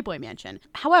at the Playboy Mansion.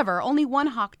 However, only one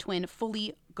Hawk twin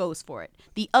fully goes for it.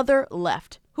 The other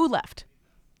left. Who left?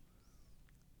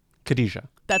 Khadijah.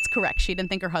 That's correct. She didn't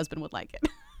think her husband would like it.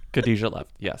 Khadijah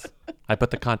left. Yes. I put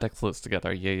the context clues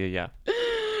together. Yeah.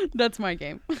 That's my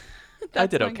game. I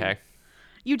did okay. Game.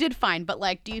 You did fine, but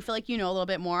like, do you feel like you know a little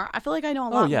bit more? I feel like I know a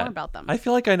lot more about them. I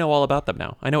feel like I know all about them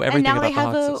now. I know everything about the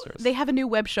Hawk sisters. They have a new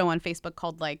web show on Facebook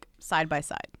called like Side by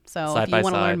Side. So if you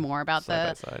want to learn more about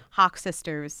the Hawk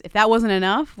sisters, if that wasn't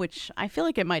enough, which I feel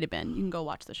like it might have been, you can go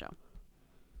watch the show.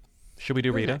 Should we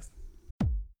do Rita? Next?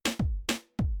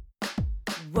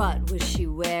 What was she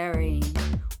wearing?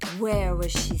 Where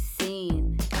was she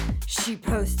seen? She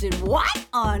posted what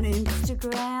on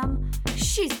Instagram?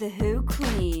 She's the Who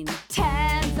Queen.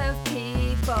 Tens of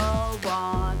people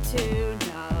want to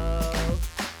know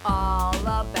all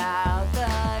about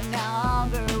the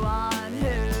number one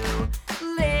Who.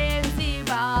 Lindsay,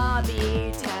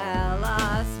 Bobby, tell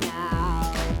us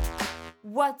now.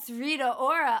 What's Rita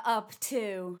Ora up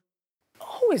to?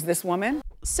 Who is this woman?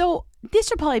 So this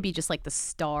should probably be just like the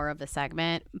star of the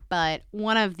segment, but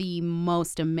one of the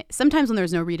most sometimes when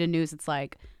there's no Rita news, it's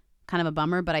like kind of a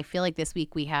bummer. But I feel like this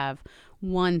week we have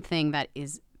one thing that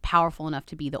is powerful enough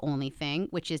to be the only thing,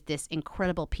 which is this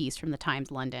incredible piece from the Times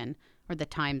London or the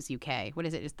Times UK. What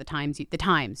is it? It's the Times UK. The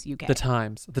Times. Oh, The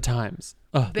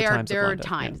Times of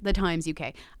London. The Times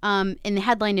UK. And the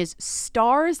headline is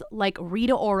 "Stars Like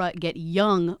Rita Ora Get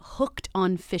Young Hooked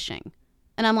on Fishing,"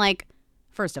 and I'm like,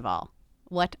 first of all,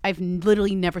 what? I've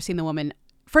literally never seen the woman.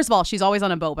 First of all, she's always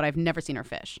on a boat, but I've never seen her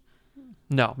fish.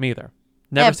 No, me either.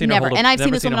 Never seen her hold And I've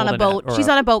seen this woman on a boat. She's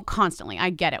on a boat constantly. I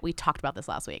get it. We talked about this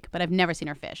last week, but I've never seen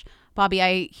her fish. Bobby,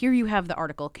 I hear you have the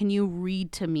article. Can you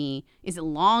read to me? Is it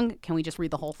long? Can we just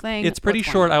read the whole thing? It's pretty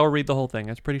short. I will read the whole thing.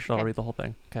 I'll read the whole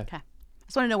thing. Okay. I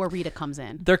just want to know where Rita comes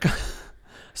in.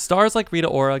 Stars like Rita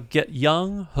Ora get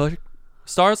young.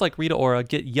 Stars like Rita Ora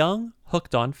get young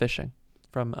hooked on fishing.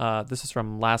 From this is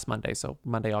from last Monday, so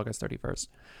Monday, August 31st.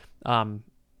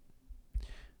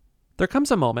 There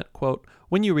comes a moment, quote,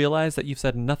 when you realize that you've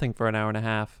said nothing for an hour and a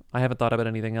half. I haven't thought about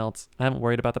anything else. I haven't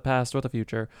worried about the past or the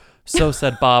future. So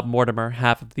said Bob Mortimer,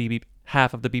 half of the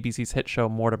BBC's hit show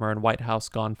Mortimer and Whitehouse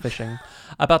Gone Fishing,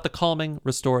 about the calming,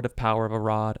 restorative power of a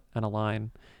rod and a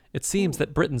line. It seems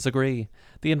that Britons agree.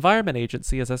 The Environment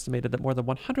Agency has estimated that more than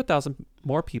 100,000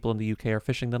 more people in the UK are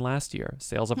fishing than last year.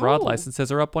 Sales of rod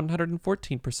licenses are up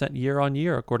 114% year on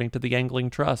year, according to the Angling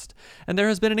Trust, and there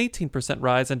has been an 18%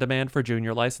 rise in demand for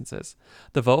junior licenses.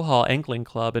 The Vauxhall Angling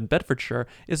Club in Bedfordshire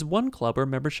is one club where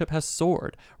membership has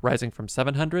soared, rising from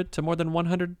 700 to more than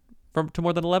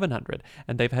 1,100,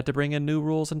 and they've had to bring in new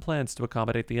rules and plans to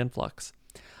accommodate the influx.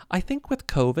 I think with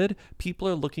COVID, people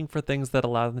are looking for things that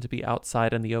allow them to be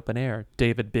outside in the open air,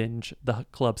 David Binge, the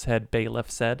club's head bailiff,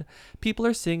 said. People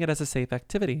are seeing it as a safe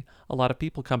activity. A lot of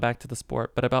people come back to the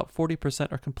sport, but about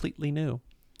 40% are completely new.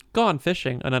 Gone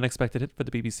Fishing, an unexpected hit for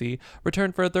the BBC,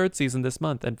 returned for a third season this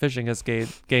month, and fishing has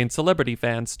gained celebrity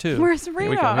fans too. Where's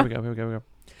Rita? Here we go.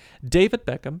 David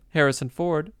Beckham, Harrison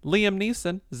Ford, Liam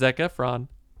Neeson, Zac Efron,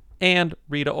 and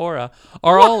Rita Ora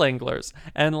are all anglers.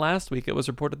 And last week it was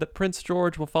reported that Prince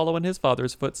George will follow in his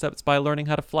father's footsteps by learning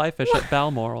how to fly fish at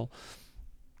Balmoral.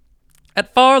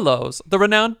 At Farlow's, the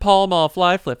renowned Pall Mall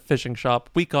fly fishing shop,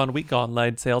 week-on-week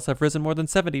online sales have risen more than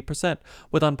 70%,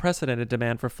 with unprecedented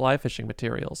demand for fly fishing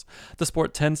materials. The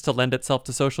sport tends to lend itself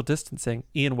to social distancing,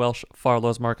 Ian Welsh,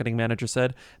 Farlow's marketing manager,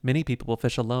 said. Many people will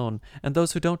fish alone, and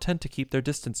those who don't tend to keep their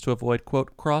distance to avoid,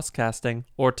 quote, cross-casting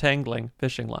or tangling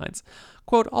fishing lines.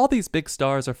 Quote, all these big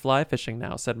stars are fly fishing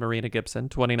now, said Marina Gibson,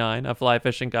 29, a fly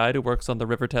fishing guide who works on the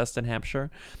River Test in Hampshire.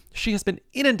 She has been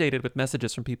inundated with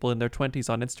messages from people in their 20s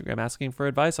on Instagram asking for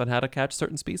advice on how to catch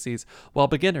certain species, while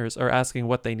beginners are asking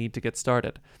what they need to get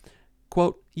started.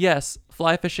 Quote, yes,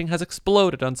 fly fishing has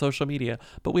exploded on social media,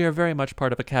 but we are very much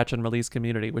part of a catch and release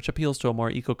community, which appeals to a more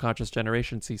eco-conscious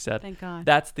generation, he said. Thank God.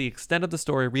 That's the extent of the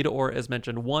story. Rita Ora is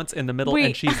mentioned once in the middle,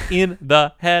 and she's in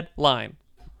the headline.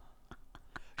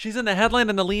 She's in the headline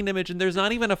and the lead image, and there's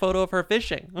not even a photo of her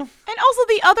fishing. And also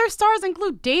the other stars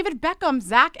include David Beckham,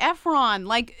 Zac Efron,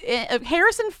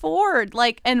 Harrison Ford,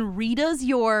 and Rita's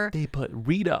They put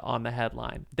Rita on the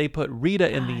headline. They put Rita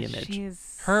in the image.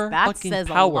 That fucking says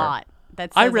power. A lot.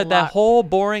 I read that whole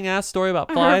boring ass story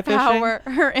about fly fishing. Her power,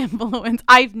 her influence.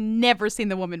 I've never seen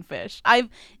the woman fish. I've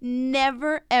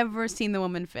never ever seen the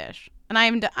woman fish. And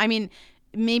I mean,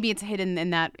 maybe it's hidden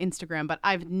in that Instagram, but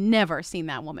I've never seen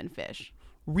that woman fish.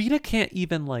 Rita can't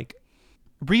even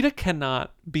Rita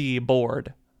cannot be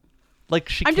bored. Like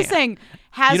she I'm can't. just saying,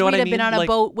 has You know what Rita I been mean? on a Like-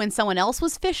 boat when someone else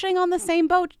was fishing on the same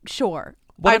boat? Sure.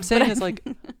 What I'm saying is like,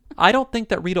 I don't think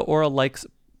that Rita Ora likes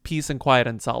peace and quiet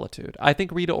and solitude. I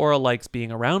think Rita Ora likes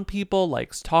being around people,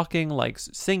 likes talking, likes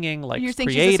singing, likes You're saying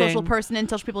creating. she's a social person and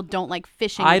tells people don't like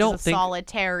fishing. I which don't is a think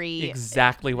solitary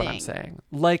exactly what I'm thing. saying.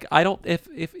 Like I don't if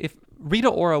Rita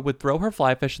Ora would throw her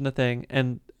fly fish in the thing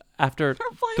and after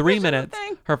 3 minutes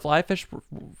her fly fish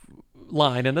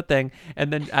line in the thing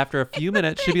and then after a few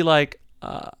minutes she'd be like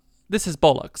this is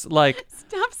bollocks. Like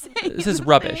Stop saying this is the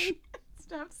rubbish. thing.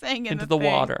 Stop saying in Into the thing.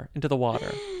 water. Into the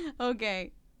water.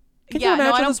 Okay. Can Yeah, you no, I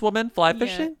imagine don't- this woman fly yeah.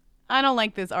 fishing? I don't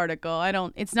like this article.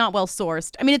 It's not well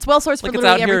sourced. I mean, it's well sourced for Like it's literally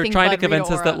out here everything trying to but Rita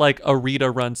convince us that Ora. like a Rita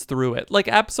runs through it. Like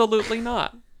absolutely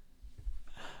not.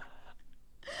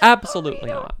 Absolutely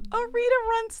not. Oh, Rita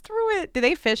runs through it. Do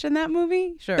they fish in that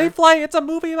movie? Sure. They fly. It's a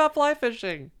movie about fly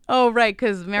fishing. Oh, right,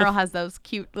 because Meryl has those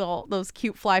cute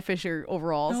fly fisher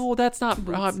overalls. No, that's not.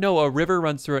 No, a river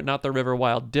runs through it, not the river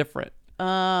wild. Different.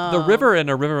 Oh. The river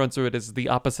and a river runs through it is the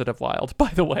opposite of wild. By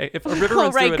the way, if a river Oh,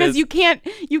 runs right, through it, because is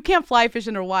you can't fly fish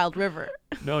in a wild river.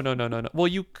 no. Well,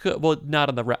 you could. Well, not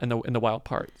in the wild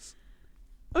parts.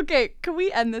 Okay, can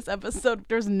we end this episode?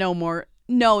 There's no more.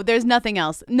 No, there's nothing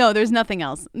else. No, there's nothing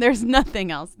else. There's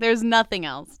nothing else. There's nothing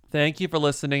else. Thank you for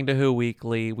listening to Who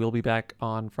Weekly. We'll be back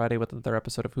on Friday with another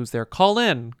episode of Who's There. Call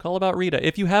in. Call about Rita.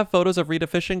 If you have photos of Rita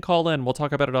fishing, call in. We'll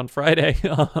talk about it on Friday.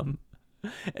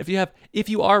 If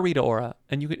you are Rita Ora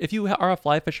and if you are a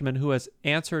fly fisherman who has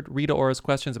answered Rita Ora's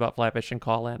questions about fly fishing,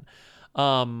 call in.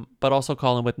 But also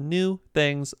call in with new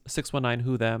things. 619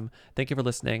 Who Them. Thank you for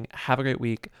listening. Have a great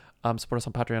week. Support us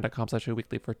on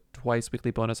patreon.com/weekly for twice weekly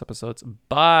bonus episodes.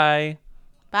 Bye.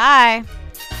 Bye.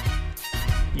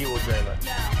 You will dream it.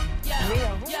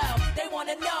 They want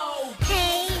to know.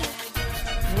 Hey.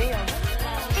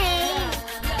 Hey.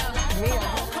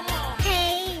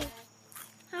 Hey.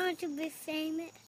 I want to be famous.